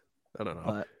joint. I don't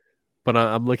know. But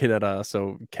I'm looking at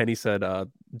so Kenny said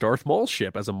Darth Maul's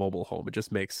ship as a mobile home. It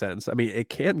just makes sense. I mean, it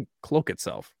can cloak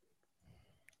itself,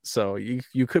 so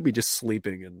you could be just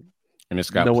sleeping and it's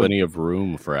got plenty of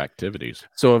room for activities.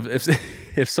 So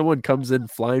if someone comes in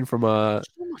flying from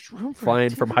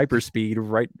hyperspeed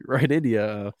right into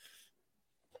you,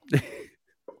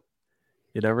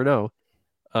 you never know.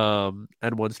 And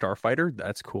one Starfighter,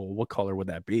 that's cool. What color would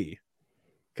that be?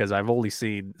 Because I've only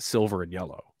seen silver and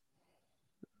yellow.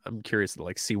 I'm curious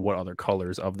to see what other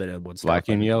colors of the N1 Starfighter. Black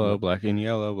and yellow, black and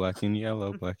yellow, black and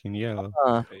yellow, black and yellow.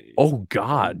 Oh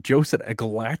God, Joe said a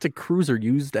galactic cruiser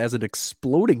used as an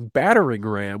exploding battering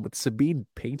ram with Sabine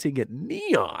painting it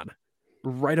neon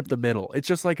right up the middle. It's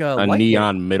just like a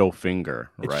neon middle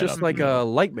finger. It's just like a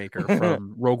light maker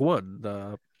from Rogue One,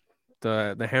 the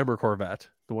Hammer Corvette,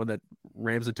 the one that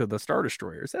rams into the Star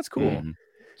Destroyers. That's cool.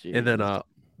 And then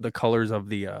the colors of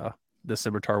the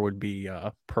scimitar would be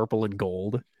purple and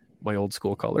gold, my old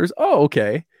school colors. Oh,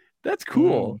 okay. That's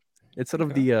cool. Instead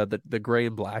of the gray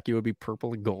and black, it would be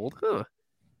purple and gold. Huh.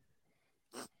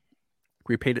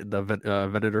 We painted the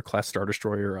Venator class Star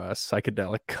Destroyer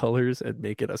psychedelic colors and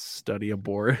make it a study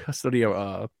aboard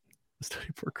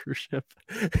cruise ship.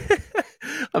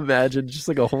 Imagine just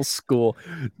like a whole school.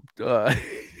 It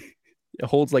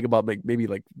holds like about maybe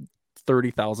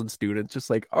 30,000 students. Just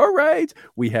like, all right,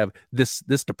 we have this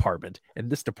department and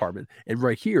this department, and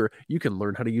right here you can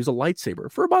learn how to use a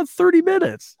lightsaber for about 30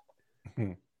 minutes.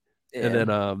 And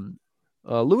then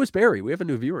Lewis Berry, we have a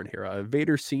new viewer in here.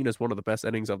 Vader's seen as one of the best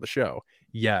endings of the show.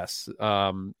 Yes.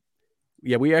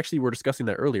 Yeah, we actually were discussing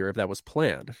that earlier, if that was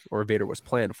planned or Vader was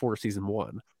planned for season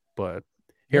 1. But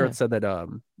Herod said that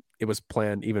it was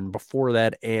planned even before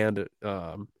that, and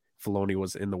Filoni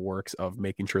was in the works of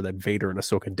making sure that Vader and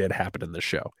Ahsoka did happen in the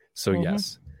show. So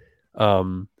yes.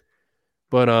 That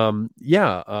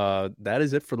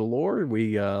is it for the lore.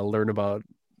 We learned about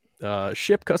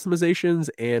ship customizations,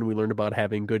 and we learned about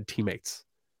having good teammates.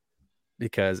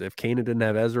 Because if Kanan didn't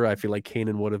have Ezra, I feel like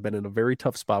Kanan would have been in a very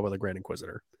tough spot with a Grand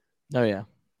Inquisitor. Oh yeah,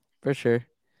 for sure.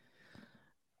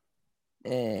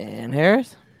 And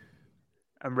Harris,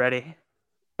 I'm ready.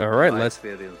 All right, My let's.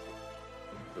 experience,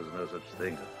 there's no such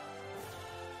thing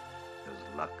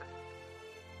as luck.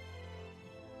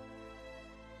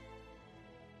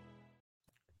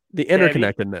 The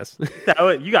interconnectedness.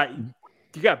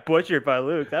 You got butchered by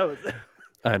Luke. That was.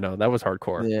 I know that was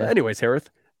hardcore. Yeah. But anyways, Harith,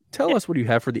 tell us what you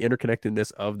have for the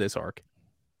interconnectedness of this arc.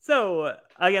 So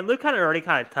again, Luke already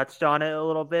touched on it a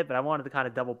little bit, but I wanted to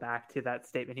double back to that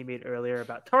statement he made earlier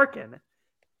about Tarkin.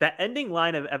 That ending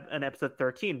line of an episode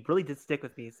 13 really did stick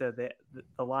with me. So the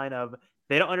line of,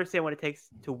 they don't understand what it takes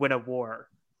to win a war,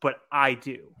 but I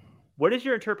do. What is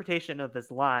your interpretation of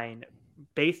this line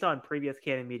based on previous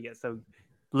canon media? So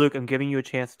Luke, I'm giving you a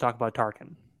chance to talk about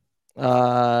Tarkin.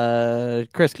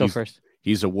 Chris, go first.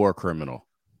 He's a war criminal.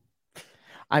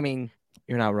 I mean,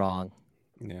 you're not wrong.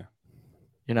 Yeah.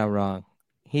 You're not wrong.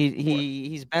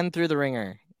 He's been through the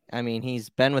ringer. I mean, he's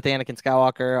been with Anakin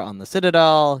Skywalker on the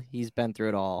Citadel. He's been through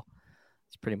it all.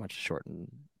 It's pretty much short and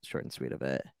sweet of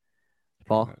it.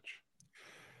 Paul?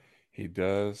 He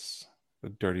does the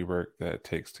dirty work that it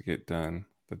takes to get done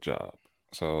the job.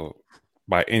 So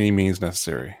by any means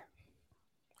necessary.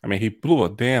 I mean, he blew a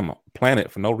damn planet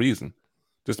for no reason.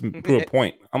 Just to prove a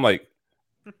point. I'm like,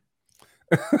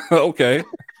 okay.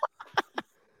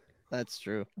 That's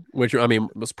true. Which, I mean,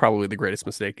 was probably the greatest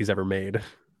mistake he's ever made.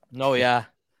 Oh, yeah.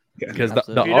 Because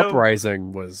the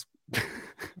uprising was.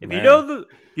 If you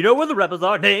know where the rebels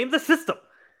are, name the system.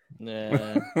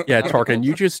 Yeah, yeah, Tarkin,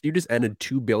 you just ended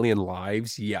 2 billion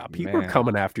lives. Yeah, people are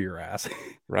coming after your ass,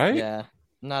 right? Yeah,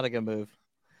 not a good move.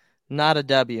 Not a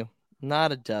W.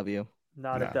 Not a W.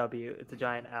 Not a W. It's a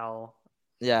giant L.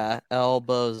 Yeah, L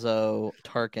Bozo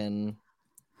Tarkin.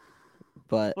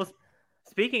 But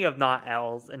speaking of not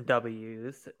L's and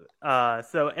W's,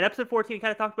 so in episode 14, we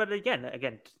kind of talked about it again.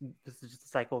 Again, this is just a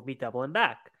cycle of me doubling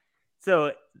back.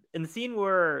 So in the scene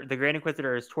where the Grand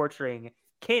Inquisitor is torturing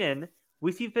Kanan,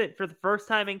 we see that for the first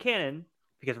time in canon,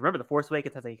 because remember, The Force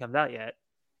Awakens hasn't come out yet,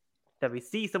 that we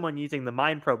see someone using the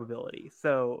mind probe ability.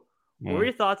 So what are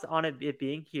your thoughts on it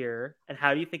being here, and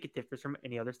how do you think it differs from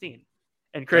any other scene?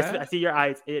 And Chris, I see your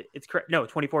eyes. It's correct. No,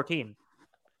 2014.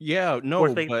 Yeah,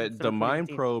 no, but the mind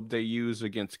probe they use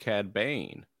against Cad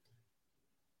Bane,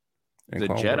 the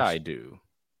Jedi do.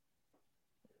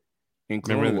 In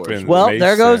Clone Wars. Well,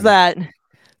 there goes that.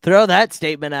 Throw that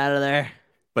statement out of there.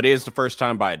 But it is the first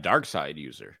time by a dark side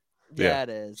user. Yeah, it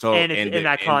is. So and it's in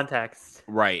that context,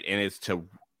 right? And it's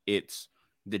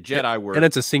the Jedi were, and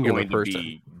it's a singular going person, to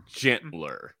be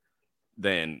gentler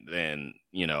than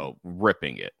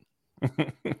ripping it.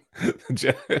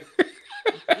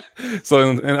 So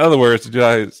in other words, the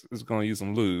Jedi is going to use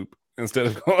some lube instead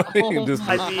of going just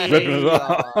ripping it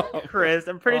off. Chris,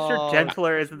 I'm pretty sure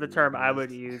gentler isn't the term I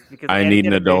would use because I need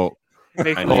an adult.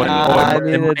 And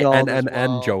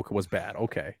joke was bad.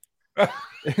 Okay.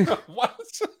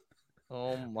 What?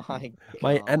 Oh my God.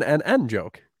 My and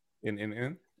joke.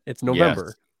 In. It's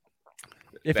November.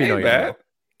 Yes. If you know that.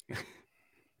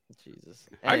 Jesus.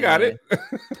 I got it.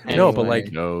 No, but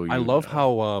I love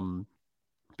how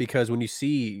because when you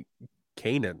see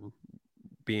Kanan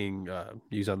being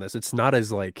used on this, it's not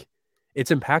as it's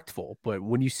impactful, but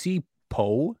when you see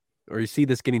Poe, or you see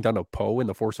this getting done to Poe in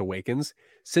The Force Awakens,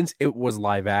 since it was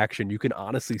live action, you can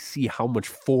honestly see how much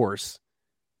force,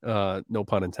 no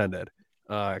pun intended,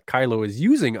 Kylo is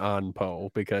using on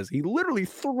Poe, because he literally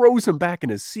throws him back in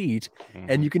his seat,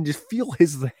 and you can just feel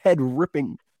his head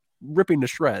ripping to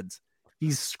shreds.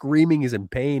 He's screaming, he's in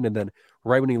pain, and then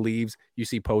right when he leaves, you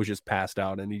see Poe just passed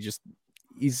out, and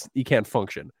he can't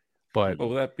function. But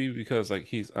will that be because like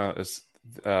he's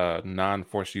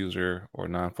non-force user or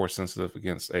non-force sensitive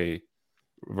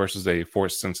versus a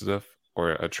force sensitive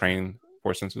or a trained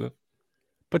force sensitive?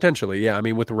 Potentially, yeah. I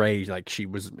mean, with Rey, like she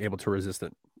was able to resist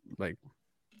it. Like,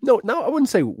 no, I wouldn't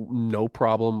say no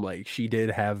problem. Like she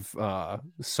did have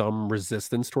some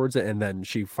resistance towards it, and then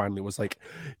she finally was like,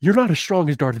 "You're not as strong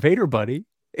as Darth Vader, buddy."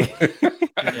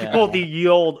 Well, the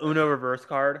old Uno reverse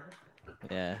card.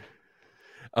 Yeah.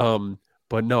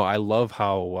 But no, I love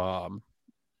how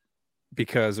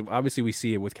because obviously we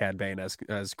see it with Cad Bane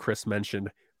as Chris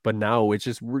mentioned, but now we're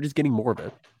just getting more of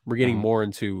it. We're getting more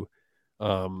into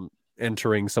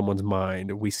entering someone's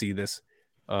mind. We see this.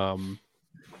 When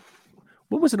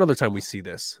was another time we see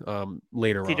this?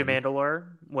 Later Siege on. of Mandalore,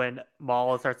 when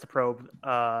Maul starts to probe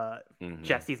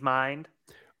Jesse's mind.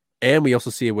 And we also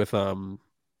see it with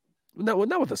not with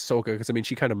Ahsoka, because I mean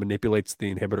she kind of manipulates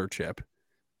the inhibitor chip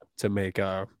to make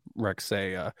Rex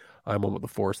say, "I'm one with the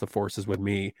Force is with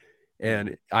me."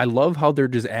 And I love how they're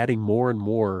just adding more and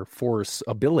more Force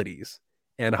abilities,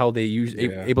 and how they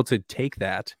able to take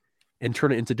that and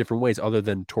turn it into different ways other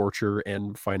than torture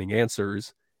and finding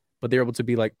answers. But they're able to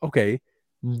be like, okay,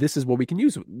 this is what we can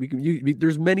use.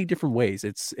 There's many different ways.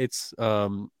 It's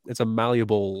a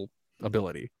malleable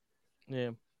ability.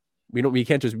 Yeah. We don't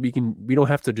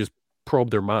have to just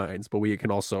probe their minds, but we can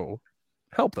also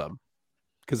help them,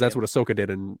 because that's what Ahsoka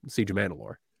did in Siege of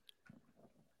Mandalore.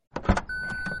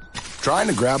 Trying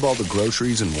to grab all the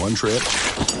groceries in one trip?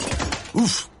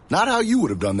 Oof, not how you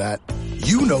would have done that.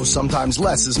 You know sometimes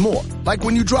less is more. Like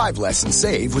when you drive less and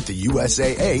save with the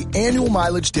USAA annual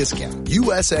mileage discount.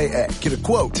 USAA. Get a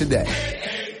quote today.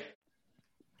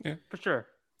 Yeah, for sure.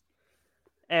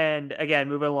 And again,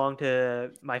 moving along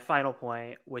to my final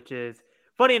point, which is,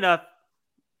 funny enough,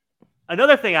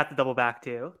 another thing I have to double back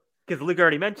to, because Luke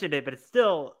already mentioned it, but it's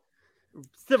still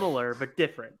similar but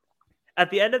different. At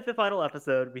the end of the final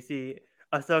episode, we see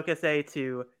Ahsoka say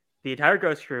to the entire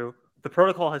Ghost crew, the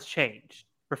protocol has changed,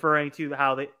 referring to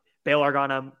how Bail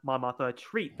Organa Mon Mothma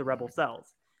treat the rebel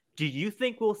cells. Do you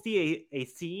think we'll see a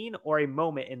scene or a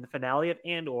moment in the finale of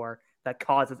Andor that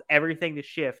causes everything to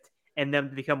shift and them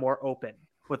to become more open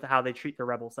with how they treat the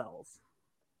rebel cells?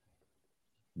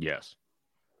 Yes.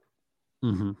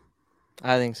 Mm-hmm.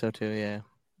 I think so too, yeah.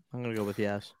 I'm going to go with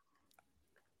yes.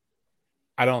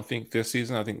 I don't think this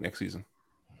season. I think next season.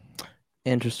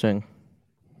 Interesting.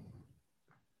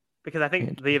 Because I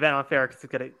think the event on Ferrix is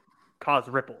going to cause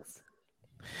ripples.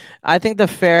 I think the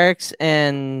Ferrix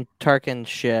and Tarkin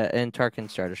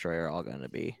Star Destroyer are all going to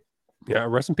be. Yeah,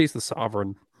 rest in peace, the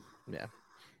Sovereign. Yeah.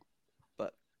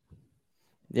 But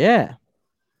yeah.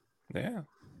 Char,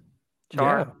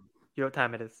 Yeah. you know what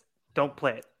time it is. Don't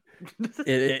play it.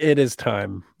 It is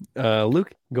time.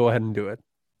 Luke, go ahead and do it.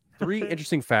 3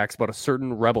 interesting facts about a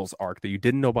certain Rebels arc that you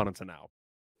didn't know about until now.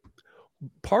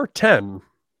 Part 10,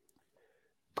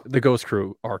 the Ghost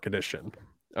Crew arc edition.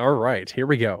 All right, here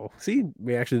we go. See,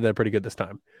 we actually did that pretty good this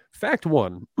time. Fact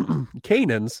 1,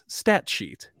 Kanan's stat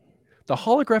sheet. The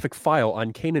holographic file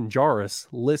on Kanan Jarrus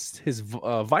lists his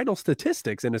vital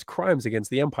statistics and his crimes against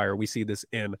the Empire. We see this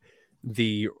in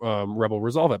the Rebel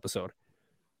Resolve episode,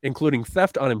 including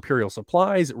theft on Imperial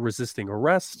supplies, resisting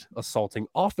arrest, assaulting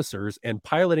officers, and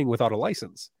piloting without a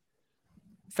license.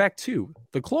 Fact 2,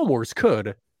 the Clone Wars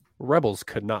could, Rebels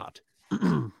could not.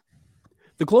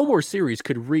 The Clone Wars series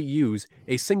could reuse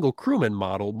a single crewman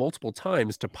model multiple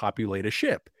times to populate a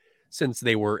ship. Since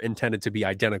they were intended to be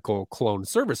identical clone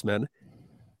servicemen,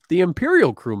 the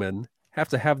Imperial crewmen have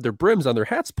to have their brims on their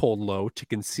hats pulled low to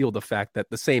conceal the fact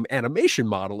that the same animation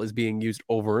model is being used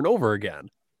over and over again.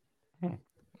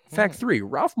 Fact 3,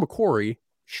 Ralph McQuarrie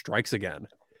strikes again.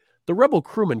 The Rebel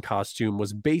crewman costume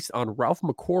was based on Ralph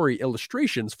McQuarrie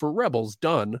illustrations for Rebels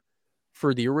done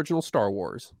for the original Star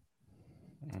Wars.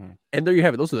 And there you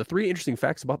have it. Those are the 3 interesting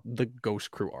facts about the Ghost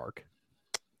Crew arc.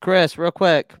 Chris, real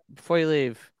quick, before you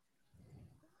leave,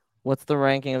 what's the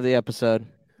ranking of the episode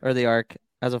or the arc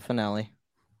as a finale?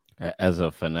 As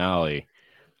a finale,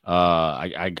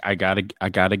 I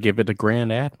gotta give it a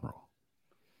Grand Admiral.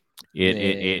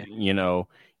 It you know,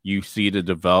 you see the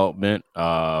development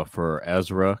for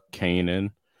Ezra, Kanan,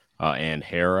 and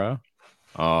Hera.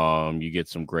 You get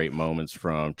some great moments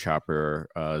from Chopper,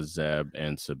 Zeb,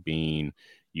 and Sabine.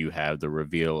 You have the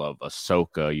reveal of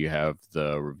Ahsoka. You have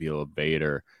the reveal of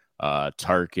Vader.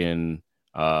 Tarkin.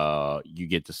 You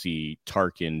get to see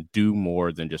Tarkin do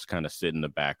more than just kind of sit in the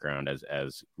background,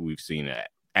 as we've seen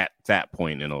at that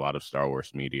point in a lot of Star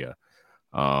Wars media.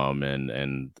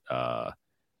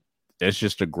 It's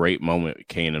just a great moment with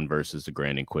Kanan versus the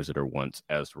Grand Inquisitor once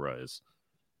Ezra is,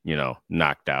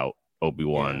 knocked out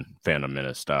Obi-Wan Phantom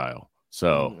Menace style.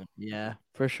 So yeah,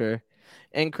 for sure.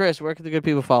 And Chris, where can the good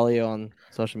people follow you on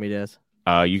social medias?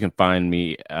 you can find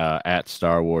me at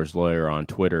Star Wars Lawyer on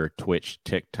Twitter, Twitch,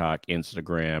 TikTok,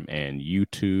 Instagram, and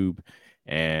YouTube,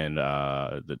 and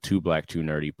the Two Black, Two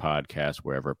Nerdy podcast,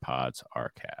 wherever pods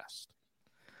are cast.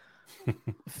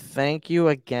 Thank you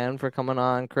again for coming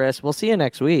on, Chris. We'll see you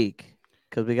next week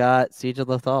because we got Siege of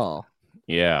Lothal.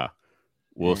 Yeah.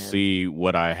 We'll see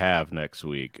what I have next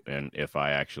week and if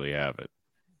I actually have it.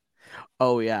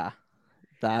 Oh, yeah.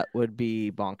 That would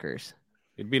be bonkers.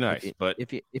 It'd be nice, but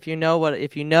if you know,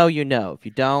 you know. If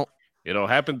you don't, it'll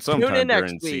happen sometime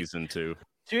during season 2.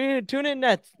 Tune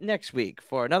in next week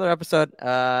for another episode.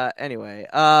 Anyway,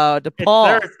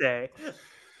 DePaul. It's Thursday.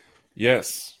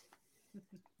 Yes.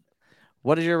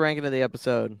 What is your ranking of the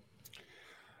episode?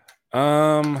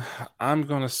 I'm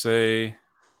gonna say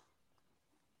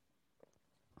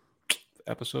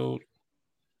episode.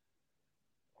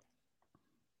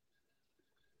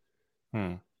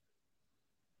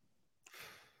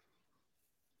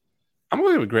 I'm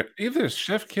going to regret either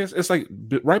Chef Kiss. It's like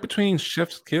right between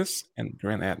Chef's Kiss and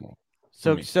Grand Admiral.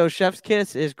 So Chef's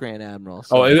Kiss is Grand Admiral.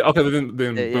 So. Okay. Then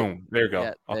boom. There you go.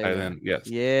 Yeah, okay, then yes.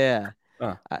 Yeah.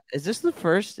 Is this the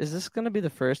first? Is this going to be the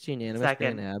first unanimous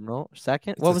Second. Grand Admiral?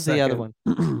 Second? What was the other one?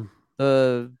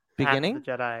 The beginning? Path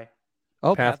of the Jedi.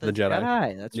 Oh, Path of the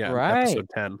Jedi. That's right. Episode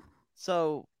 10.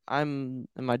 So am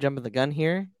I jumping the gun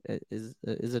here? Is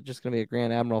it just going to be a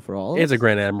Grand Admiral for all? It's a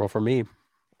Grand Admiral for me.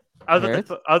 I was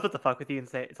about to fuck with you and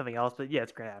say something else, but yeah,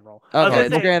 it's Grand Admiral. Okay,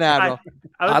 it's Grand Admiral.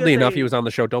 Oddly enough, he was on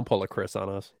the show. Don't pull a Chris on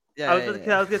us. Yeah, I was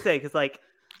gonna say because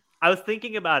I was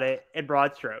thinking about it in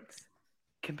broad strokes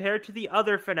compared to the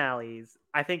other finales.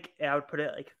 I think I would put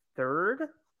it like third.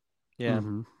 Yeah.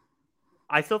 Mm-hmm.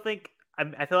 I still think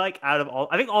I feel like I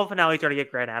think all finales are to get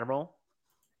Grand Admiral.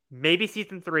 Maybe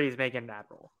season 3 is making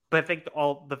Admiral, but I think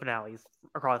all the finales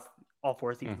across all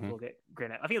 4 seasons will get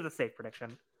Grand Admiral. I think it's a safe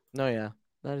prediction. No, yeah.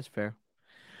 That is fair.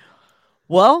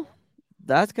 Well,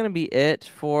 that's going to be it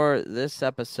for this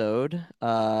episode.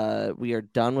 We are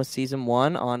done with season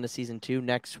 1. On to season 2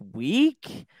 next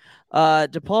week.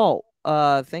 DePaul,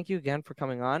 thank you again for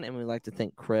coming on, and we'd like to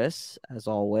thank Chris, as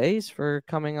always, for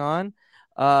coming on.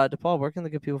 DePaul, where can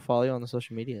the good people follow you on the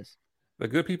social medias? The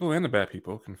good people and the bad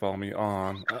people can follow me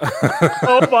on.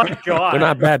 Oh my god! They're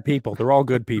not bad people. They're all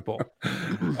good people.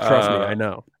 Trust me, I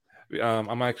know.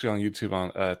 I'm actually on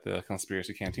YouTube at the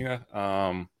Conspiracy Cantina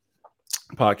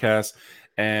podcast,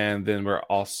 and then we're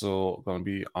also going to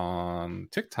be on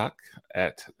TikTok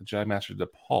at Jedi Master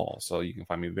DePaul, so you can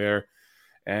find me there.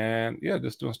 And yeah,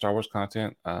 just doing Star Wars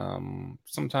content.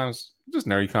 Sometimes just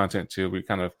nerdy content too. We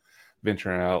kind of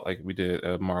venturing out, like we did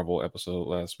a Marvel episode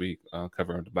last week,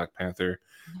 covering the Black Panther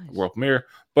world premiere.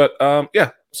 But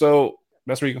yeah, so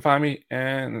that's where you can find me.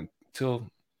 And until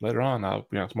later on, I'll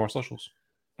be on some more socials.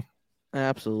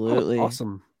 Absolutely. Oh,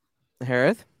 awesome.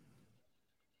 Harith?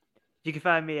 You can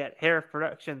find me at Harith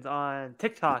Productions on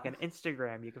TikTok and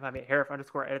Instagram. You can find me at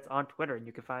Harith_edits on Twitter. And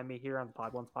you can find me here on the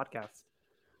Pod Ones podcast.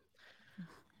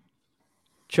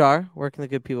 Char, where can the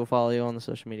good people follow you on the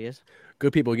social medias?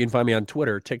 Good people, you can find me on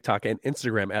Twitter, TikTok, and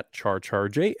Instagram at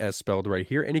CharCharJ, as spelled right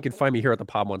here. And you can find me here at the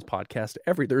Pod Ones podcast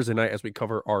every Thursday night as we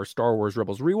cover our Star Wars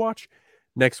Rebels rewatch.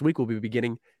 Next week, we'll be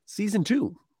beginning season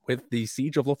 2 with the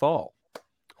Siege of Lothal.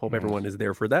 Hope everyone is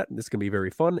there for that. This is going to be very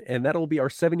fun. And that'll be our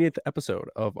 70th episode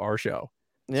of our show.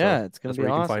 Yeah, so it's going to be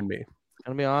awesome. awesome. You can find me. It's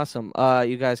going to be awesome.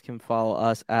 You guys can follow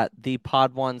us at the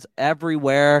Pod Ones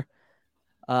everywhere.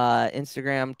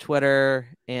 Instagram, Twitter,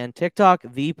 and TikTok,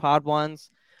 the Pod Ones.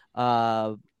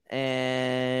 And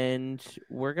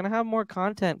we're going to have more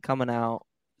content coming out.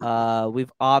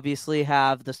 We've obviously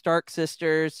have the Stark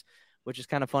sisters, which is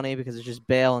kind of funny because it's just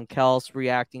Bale and Kels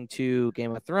reacting to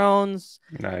Game of Thrones.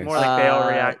 Nice. More like Bale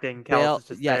reacting.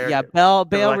 Kels is just there.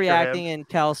 Bale reacting and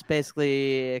Kels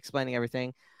basically explaining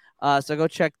everything. So go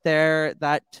check that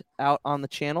out on the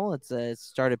channel. It's a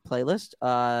started playlist.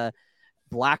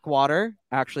 Blackwater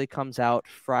actually comes out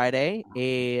Friday,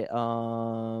 5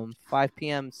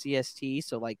 p.m. CST,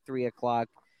 so like 3 o'clock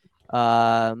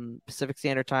Pacific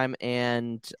Standard Time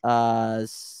and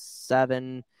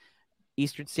 7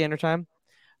 Eastern Standard Time,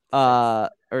 or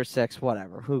 6,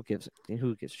 whatever. Who gives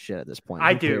a shit at this point?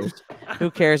 I do.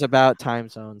 Who cares about time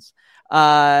zones?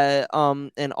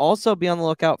 And also be on the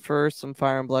lookout for some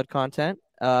Fire and Blood content.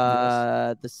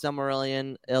 The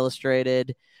Silmarillion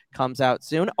Illustrated comes out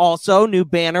soon. Also, new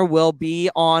banner will be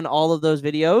on all of those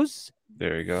videos.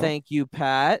 There you go. Thank you,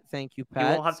 Pat. You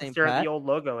won't have to stare at the old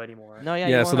logo anymore. No, yeah.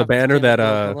 Yeah, so the banner that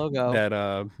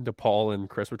DePaul and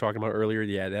Chris were talking about earlier,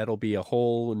 yeah, that'll be a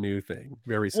whole new thing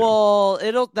very soon. Well,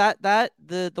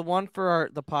 the one for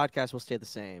the podcast will stay the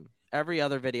same. every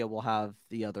other video will have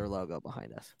the other logo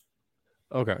behind us.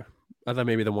 Okay. I thought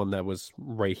maybe the one that was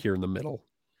right here in the middle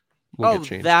will get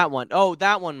changed. That one. Oh,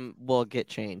 that one will get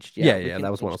changed. Yeah,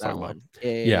 that was what I was talking about.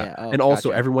 Yeah. Oh, and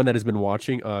also, everyone that has been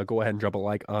watching, go ahead and drop a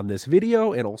like on this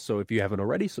video. And also, if you haven't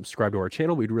already, subscribe to our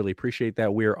channel. We'd really appreciate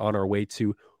that. We're on our way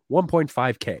to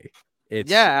 1.5K.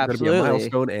 It's going to be a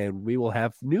milestone, and we will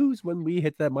have news when we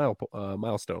hit that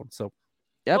milestone. So,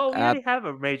 well, we already have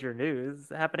a major news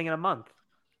happening in a month.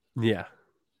 Yeah.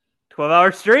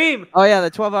 12-hour stream. Oh, yeah,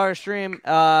 the 12-hour stream.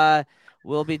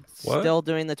 We'll be still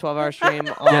doing the 12-hour stream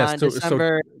on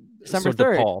December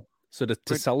 3rd.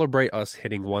 To celebrate us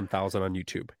hitting 1,000 on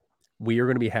YouTube, we are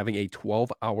going to be having a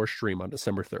 12-hour stream on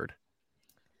December 3rd.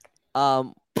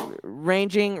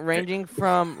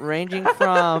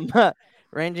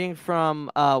 Ranging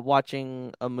from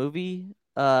watching a movie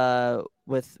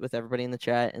with everybody in the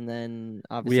chat, and then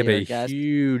obviously we have a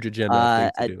huge agenda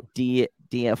of things to do.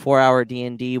 A 4-hour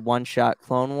D&D one-shot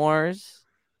Clone Wars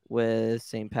with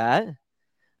St. Pat.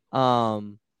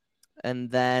 And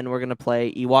then we're gonna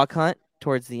play Ewok Hunt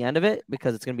towards the end of it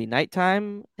because it's gonna be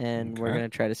nighttime, and we're gonna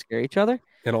try to scare each other.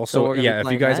 And also,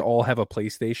 if you guys all have a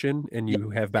PlayStation and you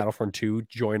have Battlefront 2,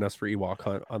 join us for Ewok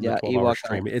Hunt on the 12-hour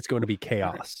stream. It's going to be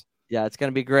chaos. Yeah, it's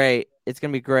gonna be great.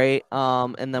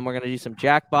 And then we're gonna do some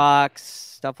Jackbox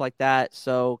stuff like that.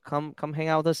 So come hang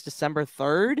out with us December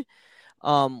 3rd.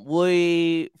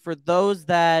 For those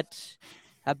that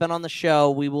have been on the show,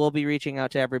 we will be reaching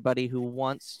out to everybody who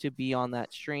wants to be on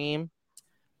that stream.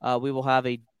 We will have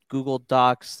a Google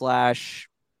Docs /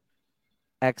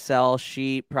 Excel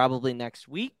sheet probably next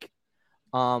week.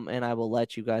 And I will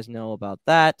let you guys know about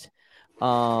that.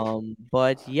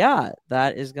 But yeah,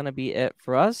 that is going to be it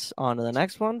for us. On to the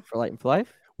next one for Light and for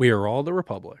Life. We are all the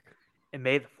Republic. And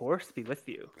may the Force be with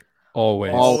you.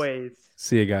 Always.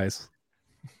 See you guys.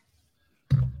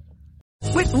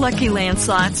 With Lucky Land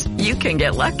Slots, you can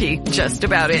get lucky just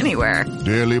about anywhere.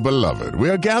 Dearly beloved,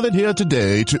 we are gathered here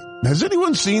today to... Has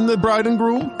anyone seen the bride and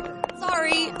groom?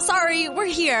 Sorry, we're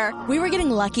here. We were getting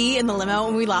lucky in the limo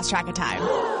and we lost track of time.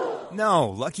 No,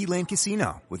 Lucky Land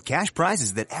Casino, with cash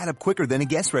prizes that add up quicker than a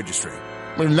guest registry.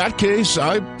 In that case,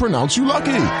 I pronounce you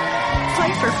lucky.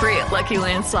 Play for free at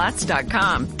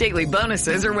LuckyLandSlots.com. Daily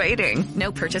bonuses are waiting. No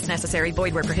purchase necessary.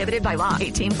 Void where prohibited by law.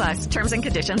 18+. Terms and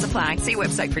conditions apply. See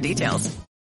website for details.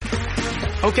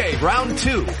 Okay, round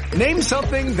 2. Name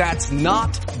something that's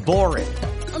not boring.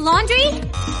 A laundry?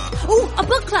 Ooh, a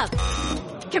book club.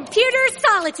 Computer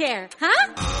solitaire,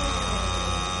 huh?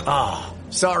 Ah,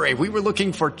 sorry. We were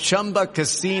looking for Chumba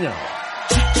Casino.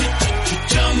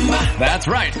 That's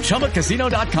right.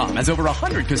 ChumbaCasino.com has over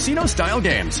 100 casino-style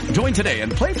games. Join today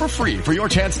and play for free for your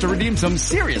chance to redeem some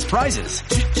serious prizes.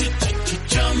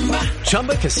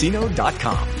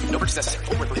 ChumbaCasino.com. No purchase necessary.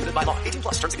 Void where prohibited by law. 18+.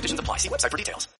 Terms and conditions apply. See website for details.